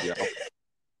 Yeah.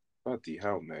 Bloody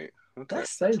hell, mate. Okay.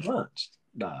 That's so much.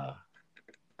 Nah.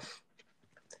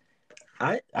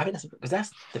 I think that's because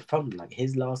that's the problem. Like,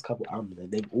 his last couple albums,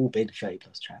 they've all been 30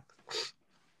 plus tracks.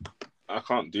 I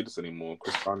can't do this anymore.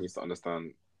 Chris Brown needs to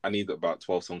understand I need about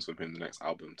 12 songs from him in the next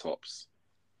album tops.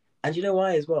 And you know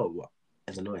why as well? What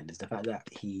is annoying is the fact that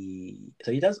he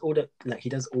does all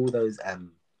those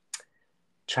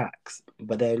tracks,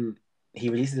 but then he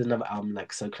releases another album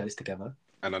like so close together.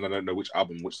 And I don't know which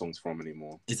song's from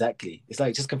anymore. Exactly. It's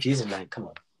like just confusing. Like, come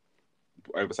on.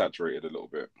 Oversaturated a little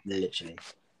bit. Literally.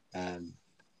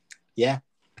 Yeah.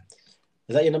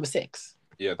 Is that your number 6?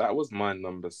 Yeah, that was my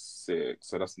number 6.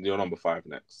 So that's your number 5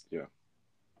 next. Yeah.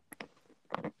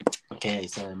 Okay,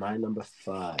 so my number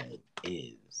 5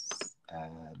 is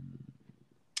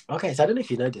okay, so I don't know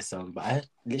if you know this song, but I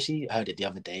literally heard it the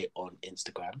other day on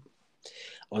Instagram. It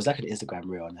was like an Instagram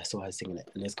reel and I saw her singing it.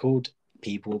 And it's called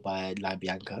People by La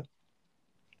Bianca.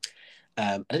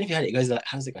 I don't know if you heard it. It goes like,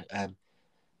 how does it go?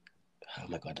 Oh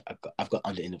my god, I've got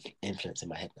Under Influence in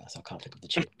my head now, so I can't think of the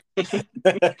tune.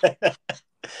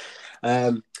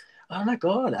 Oh my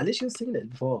god, I literally was singing it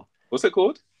before. What's it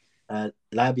called?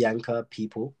 La Bianca,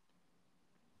 People.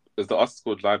 Is the artist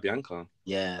called La Bianca?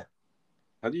 Yeah.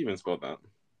 How do you even spell that?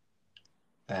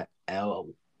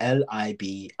 Libianca.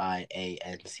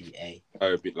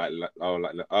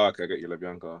 Oh, okay, I get you, La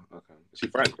Bianca. Okay, is she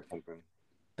French or something?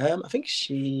 I think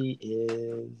she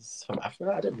is from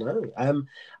Africa. I don't know. I'm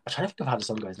trying to think of how the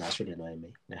song goes now. It's really annoying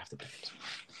me. I have to play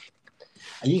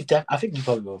it. I think you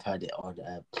probably would have heard it on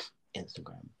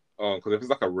Instagram. Oh, because if it's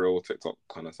like a real TikTok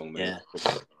kind of song, then yeah.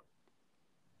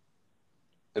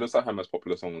 It looks like her most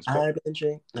popular song is I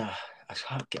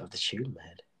can't get off the tune in my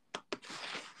head.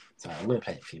 So I'm going to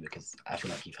play it for you because I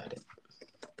feel like you've heard it.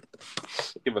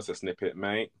 Give us a snippet,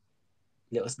 mate.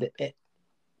 Little snippet.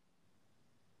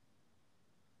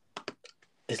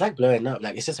 It's like blowing up.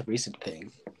 Like, it's just a recent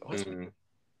thing.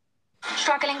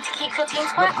 Struggling to keep your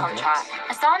team's work on track?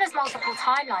 Asana's multiple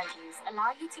timeline views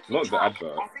allow you to keep track of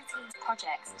every team's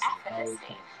projects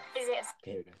effortlessly.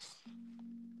 Here we go.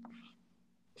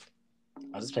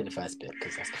 I'll just play the first bit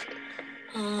because that's the bit.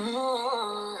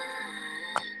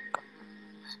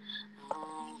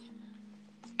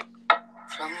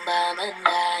 From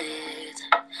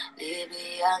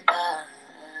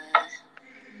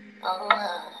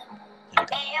I've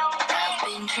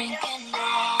been drinking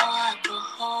more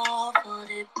alcohol for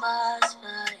the past 5.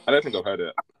 I don't think I've heard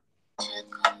it.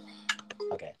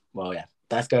 Okay, well, yeah,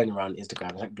 that's going around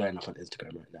Instagram. It's like blowing up on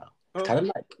Instagram right now. It's kind of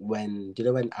like when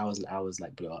Hours and Hours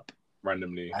like blew up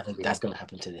randomly. I think that's going to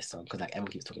happen to this song because like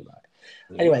everyone keeps talking about it.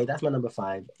 Anyway, that's my number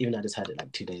 5. Even though I just heard it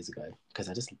like 2 days ago because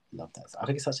I just love that song. I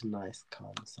think it's such a nice,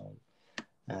 calm song.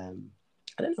 I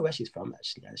don't know where she's from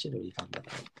actually. I should have really found that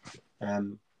out.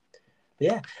 But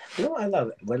yeah, you know what I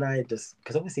love when I just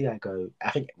because obviously I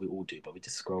think we all do, but we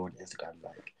just scroll on Instagram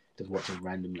like just watching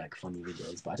random like funny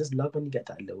videos. But I just love when you get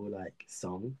that little like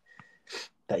song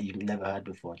that you've never heard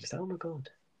before. Just like, oh my god.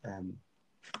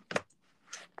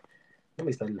 Let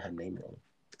me spelling her name wrong.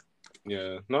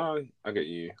 Yeah, no, I get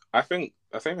you. I think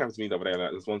the same happened to me the other day.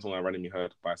 Like, there's one song I randomly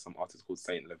heard by some artist called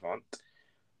Saint Levant.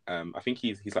 I think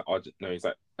he's like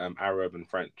Arab and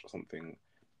French or something.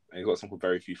 And he's got something called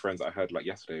Very Few Friends that I heard like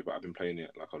yesterday, but I've been playing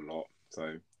it like a lot.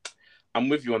 So I'm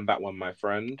with you on that one, my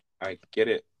friend. I get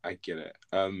it.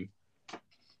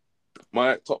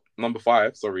 My number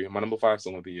 5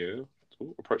 song of the year,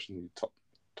 approaching the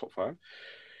top 5,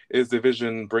 is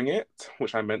Division Bring It,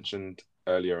 which I mentioned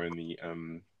earlier in the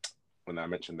when I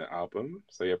mentioned the album.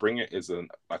 So yeah, Bring It is an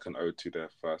ode to their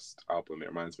first album. It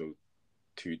reminds me of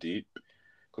Too Deep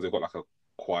because they've got like a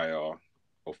choir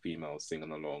of females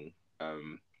singing along.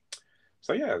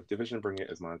 So yeah, Division Bring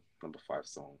It is my number 5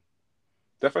 song.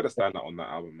 Definitely the standout on that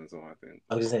album as well, I think.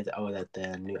 I was gonna say, that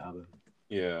their new album.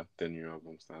 Yeah, their new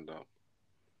album stand out.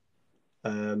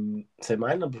 So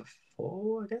my number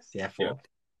 4, I guess. Yeah, 4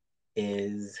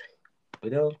 is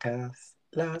We Don't Cast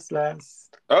Last.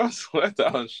 Oh, swear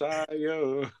down, shy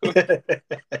yo. Do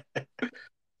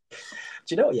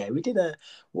you know? Yeah, we did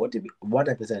one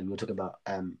episode. We were talking about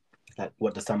like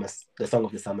what the song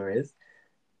of the summer is,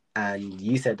 and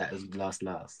you said that it was Last.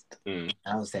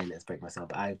 I was saying Let's Break Myself,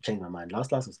 but I changed my mind.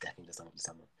 Last was definitely the song of the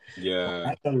summer. Yeah,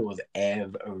 that song was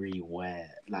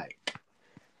everywhere, like,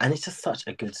 and it's just such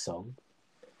a good song.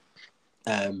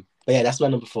 But yeah, that's my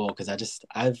number 4 because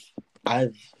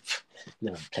I've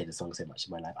never played a song so much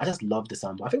in my life. I just love the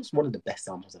sample. I think it's one of the best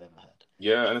samples I've ever heard.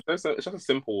 Yeah, and it's just a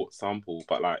simple sample,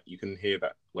 but like you can hear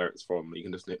that where it's from. You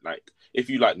can just like if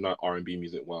you like know R&B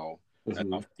music well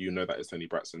enough, you know that it's Toni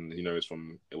Braxton. You know It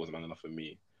Wasn't Man Enough for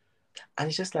Me. And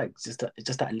it's just like just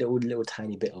that little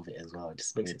tiny bit of it as well. It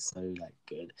just makes it so like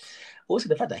good. Also,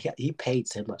 the fact that he paid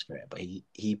so much for it, but he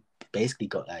basically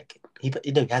got like he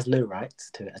has no rights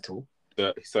to it at all.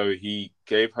 So he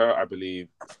gave her, I believe,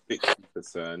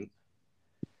 60%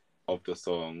 of the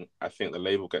song, I think the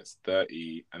label gets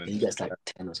 30, and then he gets like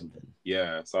 10 or something.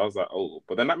 Yeah, so I was like, oh,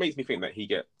 but then that makes me think that he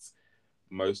gets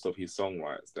most of his song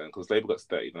rights then, because label got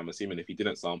 30, and I'm assuming if he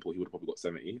didn't sample, he would have probably got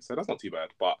 70. So that's not too bad.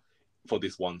 But for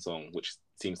this one song, which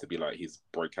seems to be like his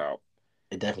breakout,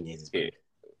 it definitely is his hit,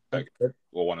 like,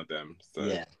 or one of them. So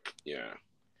yeah.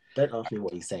 Don't ask me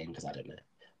what he's saying because I don't know.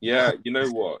 Yeah, you know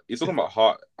what? He's talking about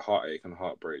heartache and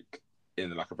heartbreak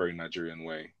in like a very Nigerian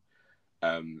way.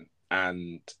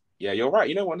 And yeah, you're right.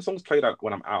 You know, when the song's played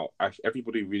when I'm out,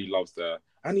 everybody really loves the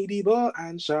Anidibo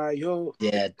and Shayo.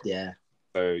 Yeah.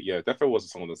 So yeah, Defo was a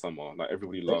song of the summer. Like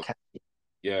everybody loved.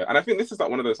 Yeah, and I think this is like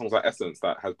one of those songs like Essence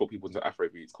that has brought people into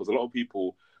Afrobeats, because a lot of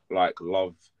people like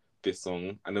love this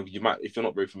song, and then you might, if you're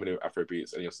not very familiar with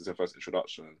Afrobeats and it's your first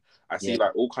introduction, I see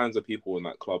like all kinds of people in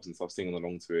like clubs and stuff singing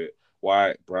along to it.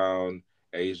 White, brown,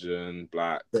 Asian,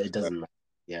 black. But it doesn't matter.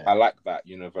 Yeah, I like that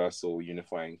universal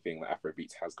unifying thing that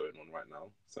Afrobeats has going on right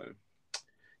now. So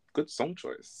good song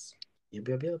choice. Yeah,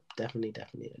 definitely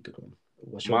a good one.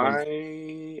 What's your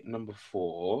My number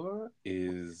 4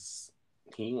 is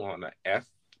P1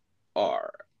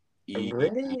 FR.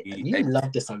 Really? You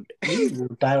love this song. You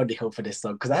die on the hill for this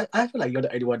song, because I feel like you're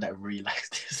the only one that really likes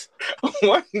this.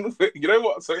 You know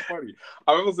what's so funny?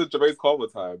 I remember it was a Jermaine Carver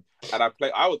time, and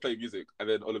I would play music, and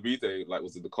then Olamide like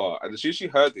was in the car, and she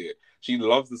heard it. She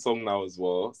loves the song now as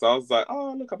well. So I was like,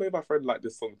 oh look, I made my friend like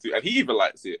this song too, and he even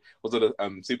likes it. It was on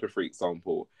a Super Freak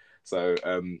sample. So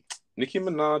Nicki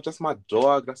Minaj, that's my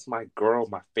dog, that's my girl,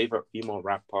 my favorite female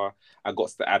rapper. I got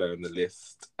to add her in the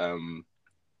list.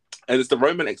 And it's the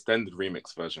Roman extended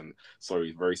remix version.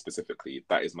 Sorry, very specifically,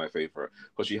 that is my favorite,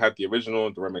 because she had the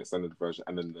original, the Roman extended version,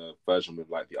 and then the version with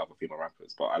like the other female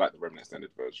rappers. But I like the Roman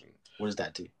extended version. What does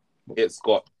that do? It's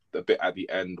got the bit at the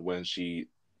end when she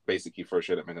basically throws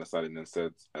shade at Megan Thee Stallion and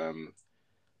said,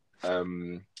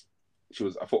 she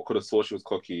was, I thought, could have swore she was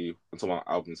cocky until my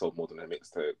album sold more than her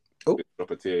mixtape. Drop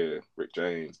a tear, Rick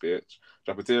James, bitch.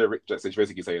 Drop a tear, Rick James. So she's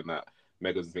basically saying that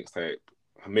Megan's mixtape,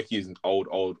 Mickey's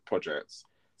old projects,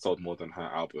 sold more than her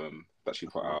album that she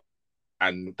put out,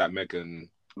 and that Megan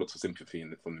looks for sympathy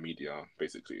from the media,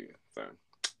 basically. So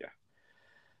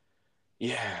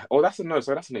yeah. Oh, that's a no.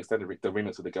 So that's an extended the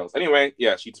remix with the girls. Anyway,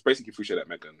 yeah, she just basically threw shit at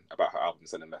Megan about her album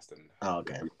selling less than her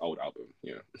old album.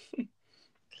 Yeah.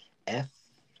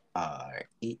 FRE.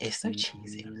 It's so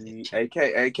cheesy. AK.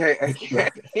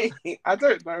 I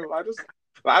don't know.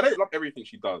 I don't love everything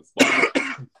she does, but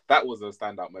that was a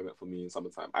standout moment for me in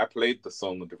summertime. I played the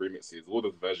song of the remixes. All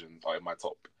the versions are in my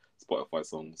top Spotify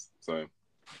songs. So,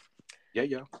 yeah.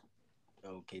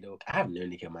 Okay. I have no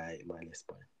Nicki on my list,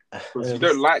 boy. You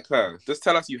don't like her. Just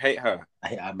tell us you hate her.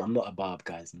 I'm not a barb,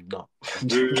 guys. I'm not.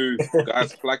 Dude,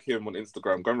 guys, flag him on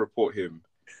Instagram. Go and report him.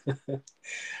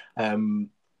 No,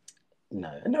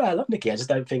 I love Nicki. I just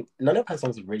don't think none of her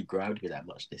songs have really grounded me that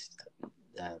much.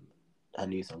 Her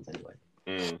new songs anyway.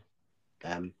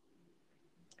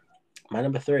 My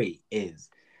number 3 is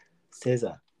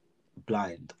SZA,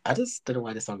 Blind. I just don't know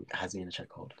why this song has me in a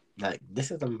chokehold. Like,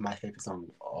 this is my favorite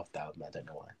song off the album. I don't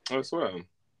know why. I swear.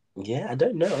 Yeah, I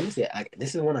don't know. Honestly,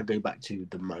 this is one I go back to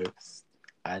the most.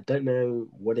 I don't know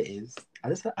what it is. I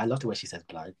love the way she says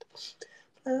blind.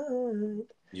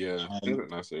 Yeah, I think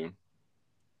it's nice.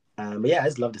 But yeah, I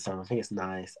just love the song. I think it's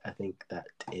nice. I think that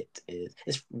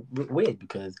it's weird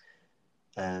because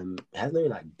it has no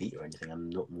like beat or anything. I'm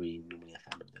not really normally a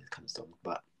fan of those kind of songs,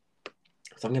 but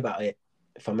something about it,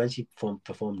 from when she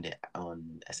performed it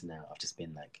on SNL, I've just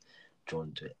been like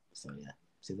drawn to it. So yeah,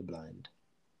 see the blind.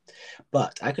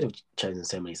 But I could have chosen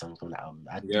so many songs from that album.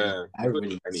 I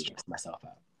really stressed myself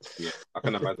out. Yeah, I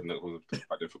can imagine it was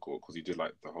quite difficult because you did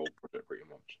like the whole project pretty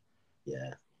much.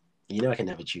 Yeah. You know I can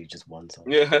never choose just one song.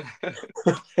 Yeah.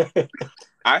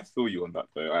 I feel you on that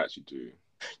though, I actually do.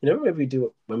 You know when we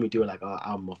do like our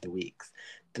album of the weeks,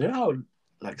 do you know how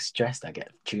like stressed I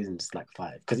get choosing just like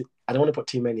 5? Because I don't want to put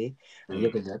too many, and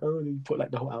you're going to be like, oh, you put like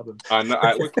the whole album. I know.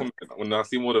 I always comment when I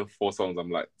see more than 4 songs,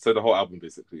 I'm like, so the whole album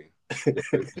basically.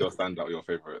 Your standout, your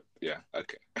favorite. Yeah.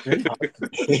 Okay.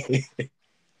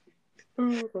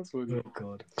 Oh, that's funny. Oh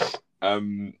God.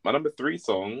 My number 3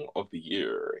 song of the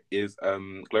year is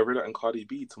Glorilla and Cardi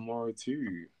B, Tomorrow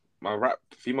Too. My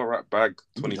female rap bag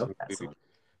 2022.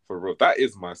 For real, that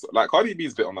is my song. Like Cardi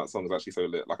B's bit on that song is actually so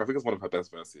lit. Like I think it's one of her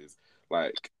best verses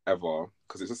like ever,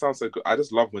 because it just sounds so good. I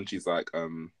just love when she's like,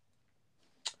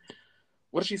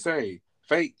 what does she say?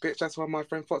 Fake bitch, that's why my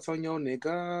friend fucked on your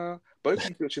nigga. Both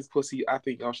you bitches pussy, I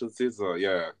think y'all should scissor.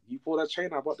 Yeah, you bought that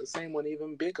chain, I bought the same one,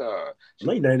 even bigger. I'm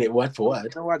not knowing it word for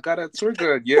word. No, I got it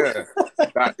triggered. Yeah,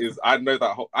 that is. I know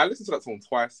that whole. I listened to that song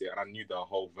twice, yeah, and I knew the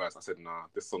whole verse. I said, nah,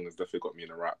 this song has definitely got me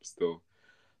in a rap still.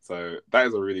 So that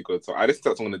is a really good song. I listen to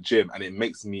that song in the gym, and it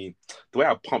makes me, the way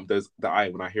I pump the eye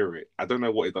when I hear it, I don't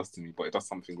know what it does to me, but it does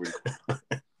something really cool.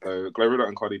 So Glorilla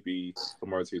and Cardi B,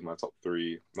 Tomorrow 2 is my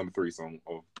number 3 song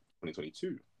of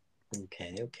 2022.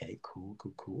 Okay, cool.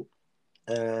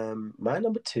 My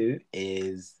number 2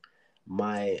 is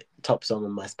my top song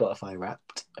on my Spotify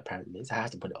Wrapped, apparently. So I have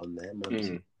to put it on there.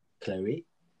 Chloe,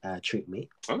 Treat Me.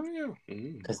 Oh, yeah.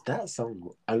 Because that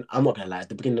song, I'm not going to lie, at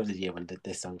the beginning of the year when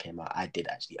this song came out, I did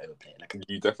actually overplay it. Like,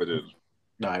 you definitely did.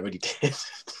 No, I really did.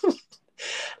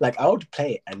 Like, I would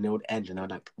play it and it would end and I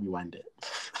would like rewind it.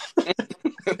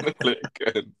 Play it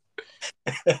again.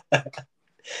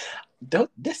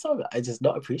 This song, I just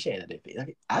not appreciated it.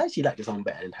 Like, I actually like the song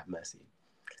better than Have Mercy.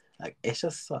 Like, it's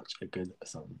just such a good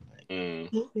song. Like, I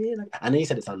know you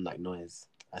said it sounded like noise.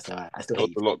 I still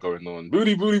There's a lot going on.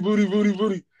 Booty.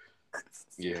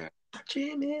 Yeah.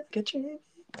 Dreaming, like a dream.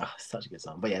 Oh, such a good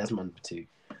song. But yeah, that's my number 2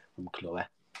 from Chloe.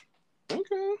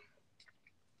 Okay.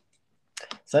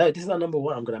 So this is our number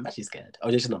 1. I'm actually scared. Oh,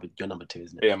 this is your number 2,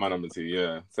 isn't it? Yeah, my number 2.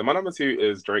 Yeah. So my number 2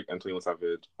 is Drake and 21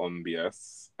 Savage on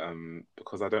BS.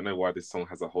 Because I don't know why this song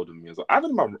has a hold on me as well.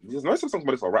 There's most of the songs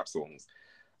about this are rap songs.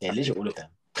 Yeah, literally all of them.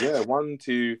 Yeah, 1,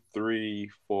 2, 3,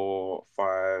 4,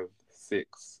 5,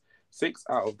 6. 6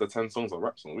 out of the 10 songs are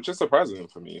rap songs, which is surprising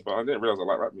for me. But I didn't realize I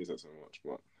like rap music so much.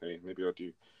 But hey, maybe I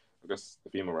do. I guess the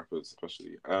female rappers,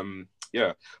 especially.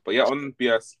 Yeah. But yeah, on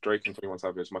BS, Drake and 21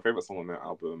 Savage, my favorite song on their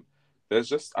album. There's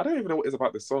just, I don't even know what it is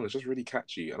about this song. It's just really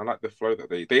catchy, and I like the flow that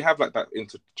they have, like that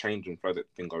interchanging flow that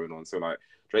thing going on. So like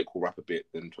Drake will rap a bit,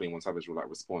 then 21 Savage will like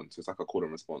respond. So it's like a call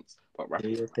and response, but rap. Do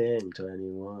your thing,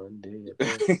 21. Do your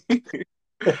thing.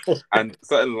 And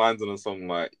certain lines on the song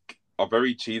like are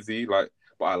very cheesy, like.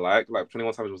 But I like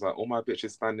 21 Savage was like, all my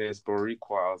bitches Spanish,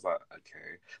 Boricua. I was like,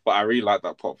 okay. But I really like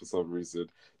that pop for some reason.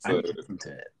 So I need to listen to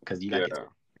it because you like it.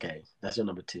 Okay, that's your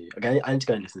number 2. Okay, I need to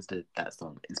go and listen to that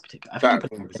song in particular. I think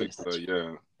that in particular,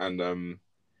 yeah. And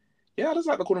yeah, I just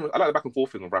like I like the back and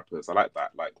forth thing of rappers. I like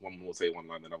that. Like one will say one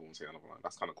line, another one will say another line.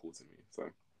 That's kind of cool to me. So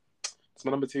it's my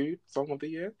number 2 song of the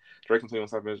year. Drake and 21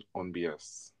 Savage on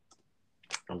BS.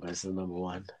 I'm going to the number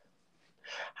 1.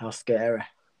 How scary.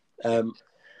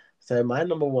 So my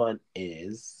number 1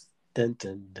 is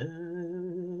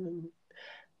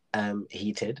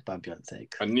Heated by Beyonce.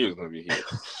 I knew it was gonna be Heated.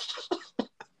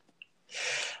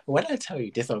 When I tell you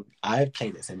this song, I've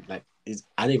played it since I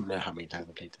don't even know how many times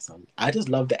I played the song. I just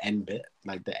love the end bit,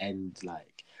 like the end,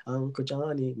 like Uncle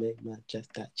Johnny made my chest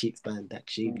that cheeks band that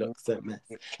she looks so mess.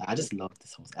 I just love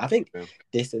this whole song. I think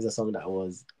this is a song that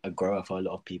was a grower for a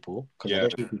lot of people because I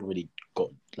don't think people really got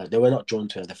they were not drawn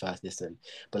to it at the first listen,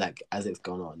 but like as it's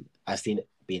gone on, I've seen it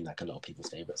being like a lot of people's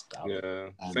favorites. Yeah,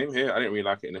 same here. I didn't really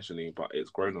like it initially, but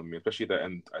it's grown on me, especially the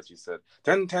end, as you said.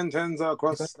 10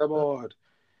 across the board.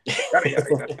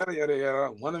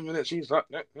 Yada. 1 minute she's not.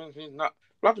 Yeah.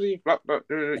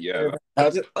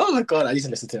 Oh my god! I used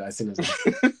to listen to it as soon as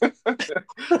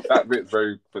that bit's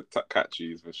very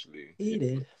catchy, especially. He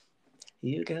did.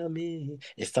 You got me.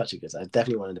 It's such a good song.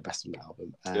 Definitely one of the best on the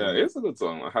album. Yeah, it's a good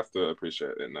song. I have to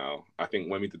appreciate it now. I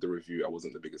think when we did the review, I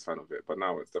wasn't the biggest fan of it, but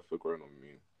now it's definitely grown on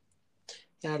me.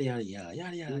 Yada.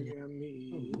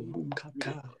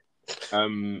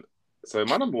 So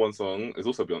my number 1 song is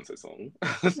also a Beyonce song.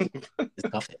 It's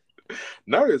Cuff It.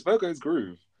 No, it's Virgo's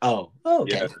Groove. Oh,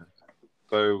 okay. Yeah.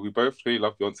 So we both really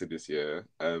love Beyonce this year.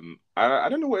 I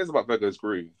don't know what it is about Virgo's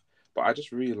Groove, but I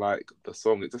just really like the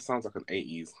song. It just sounds like an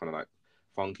 80s kind of like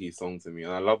funky song to me.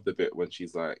 And I love the bit when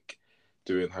she's like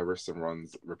doing her wrists and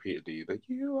runs repeatedly. Like,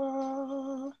 you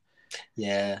are.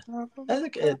 Yeah. I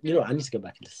think, I need to go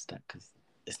back and listen to that because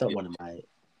it's not one of my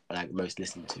most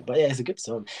listened to, but yeah, it's a good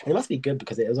song, and it must be good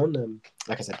because it was on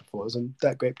like I said before, it was on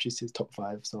That Grape Juice's top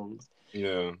 5 songs.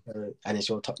 Yeah, and it's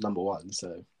your top number 1,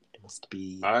 so it must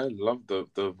be. I love the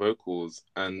vocals,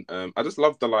 and I just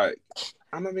love the like,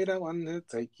 I'm gonna be the one to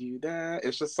take you there.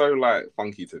 It's just so like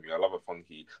funky to me. I love a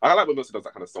funky. I like when Beyonce does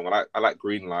that kind of song. I like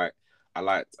Green Light. I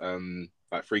like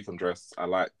Freakum Dress. I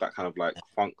like that kind of like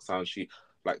funk sound she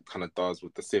like kind of does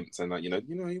with the synths and like you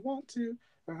want to.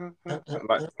 Like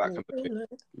that kind of thing.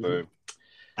 So,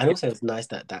 and also it's nice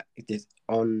that it is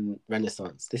on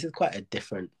Renaissance. This is quite a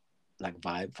different like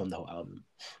vibe from the whole album.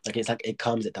 Like it's like it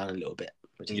calms it down a little bit.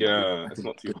 Which is it's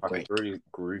not too high. It's very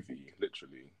groovy,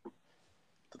 literally.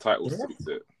 The title suits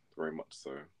it very much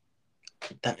so.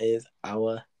 That is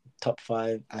our top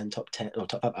 5 and top 10 or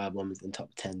top 5 albums and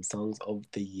top 10 songs of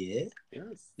the year.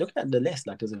 Yes. Looking at the list,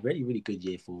 like it was a really, really good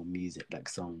year for music, like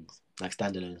songs, like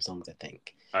standalone songs, I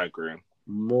think. I agree.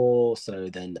 More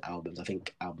so than albums. I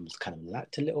think albums kind of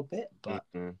lacked a little bit, but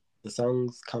the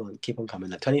songs keep on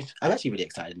coming. I'm actually really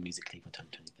excited musically for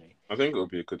 2023. I think it would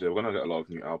be a good year. We're gonna get a lot of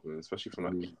new albums, especially from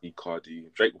like Cardi.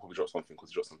 Drake will probably drop something because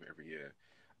he drops something every year.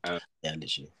 Yeah,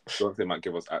 literally. They might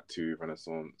give us Act 2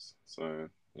 Renaissance. So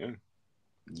yeah.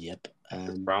 Yep.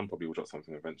 Brown probably will drop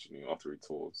something eventually after he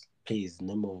tours. Please,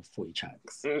 no more 40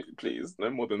 tracks. Please, no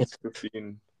more than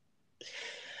 15.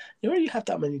 You already have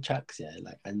that many tracks, yeah,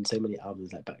 like, and so many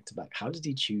albums like back to back. How did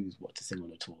he choose what to sing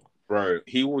on a tour? Bro,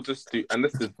 he will just do, and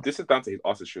this is down to his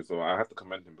artistry, so I have to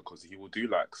commend him because he will do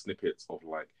like snippets of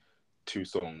like 2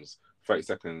 songs, 30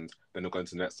 seconds, then he'll go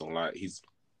into the next song. Like he's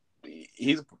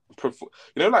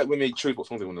like when they choose what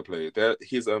songs they want to play,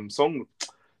 his song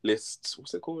list,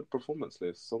 what's it called? Performance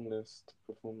list, song list,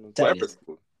 performance, whatever it's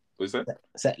called. What is that?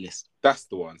 Set list. That's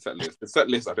the one. Set list. The set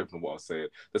list. I don't know what I'll say.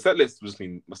 The set list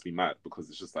must be mad because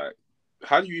it's just like,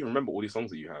 how do you even remember all these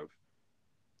songs that you have?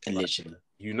 Literally,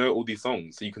 you know all these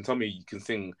songs, so you can tell me you can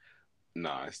sing.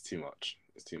 Nah, it's too much.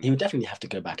 It's too much. He would definitely have to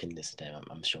go back and listen to him.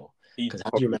 I'm sure. Because how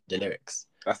do you remember the lyrics?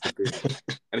 That's the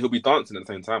thing. And he'll be dancing at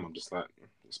the same time. I'm just like,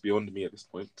 it's beyond me at this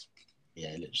point.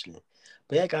 Yeah, literally.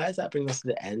 But yeah, guys, that brings us to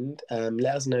the end.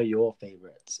 Let us know your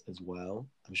favourites as well.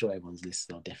 I'm sure everyone's lists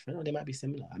are different, or they might be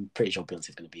similar. I'm pretty sure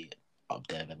Beyonce's going to be up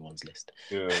there of everyone's list.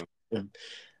 Yeah.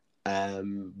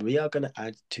 We are going to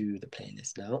add to the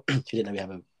playlist now. If you didn't know, we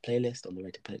have a playlist on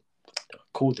the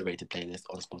called the Rated Playlist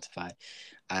on Spotify.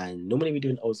 And normally we do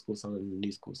an old school song and a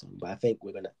new school song, but I think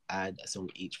we're going to add a song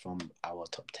each from our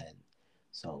top 10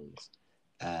 songs.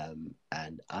 And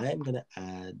I am going to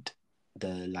add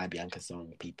the La Bianca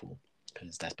song People,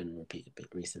 because that's been repeated a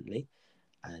bit recently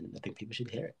and I think people should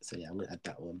hear it. So yeah, I'm going to add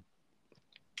that one.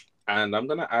 And I'm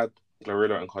going to add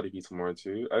Glorilla and Cardi B Tomorrow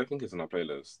too. I don't think it's in our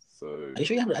playlist. So are you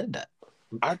sure you haven't added that?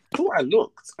 I thought I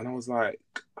looked and I was like,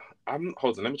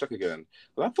 hold on, let me check again.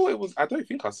 But I thought it was, I don't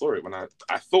think I saw it when I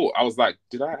thought, I was like,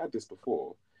 did I add this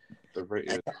before? The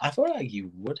Rated. I feel like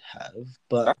you would have,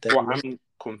 but that's what I'm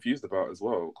confused about as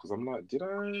well, because I'm like, did I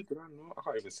not? I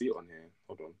can't even see it on here.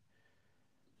 Hold on.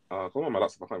 Come on, my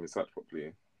laptop, I can't even search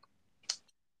properly.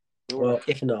 Well,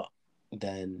 if not,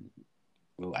 then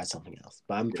we'll add something else.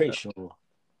 But I'm pretty sure.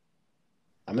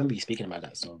 I remember you speaking about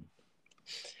that song.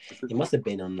 It must have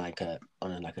been on like a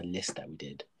list that we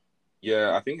did.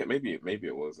 Yeah, I think maybe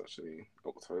it was actually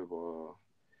October.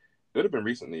 It would have been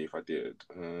recently if I did.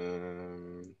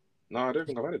 No, I don't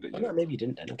think I've added it yet. No, maybe you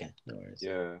didn't then. Okay, no worries.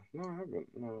 Yeah, no, I haven't.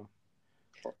 No,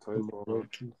 October.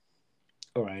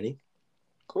 Alrighty.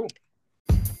 Cool.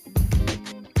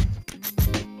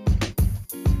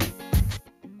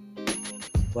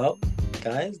 Well,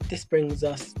 guys, this brings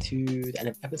us to the end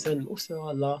of the episode and also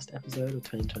our last episode of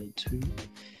 2022.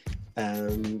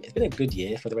 It's been a good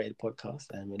year for the Rated Podcast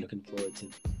and we're looking forward to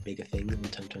bigger things in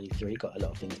 2023. Got a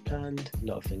lot of things planned, a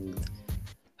lot of things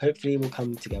hopefully will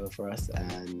come together for us,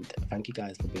 and thank you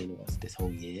guys for being with us this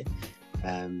whole year.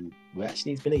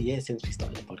 It's been a year since we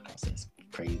started the podcast, so it's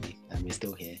crazy, and we're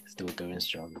still here, still going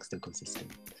strong, still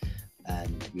consistent,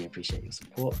 and we appreciate your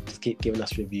support. Just keep giving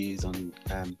us reviews on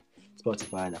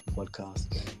Spotify and Apple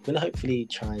Podcasts. We're gonna hopefully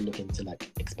try and look into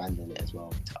like expanding it as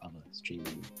well to other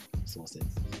streaming sources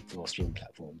or streaming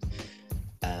platforms.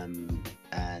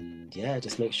 And yeah,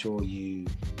 just make sure you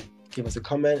give us a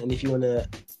comment, and if you want to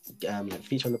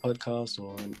feature on the podcast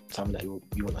or something that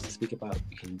you want us to speak about,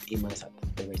 you can email us at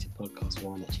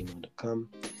theratedpodcast1@gmail.com.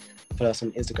 Follow us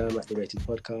on Instagram at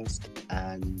theratedpodcast,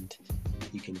 and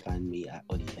you can find me at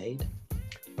Olivade.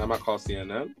 I'm at Carl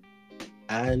CNN.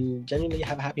 And genuinely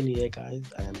have a happy new year, guys,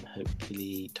 and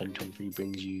hopefully 2023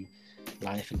 brings you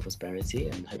life and prosperity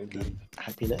and hopefully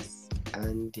happiness.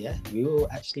 And yeah, we will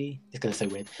actually, it's going to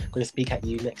sound weird, I'm going to speak at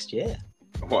you next year.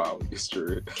 Wow, it's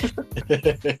true.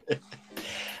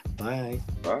 Bye.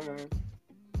 Bye.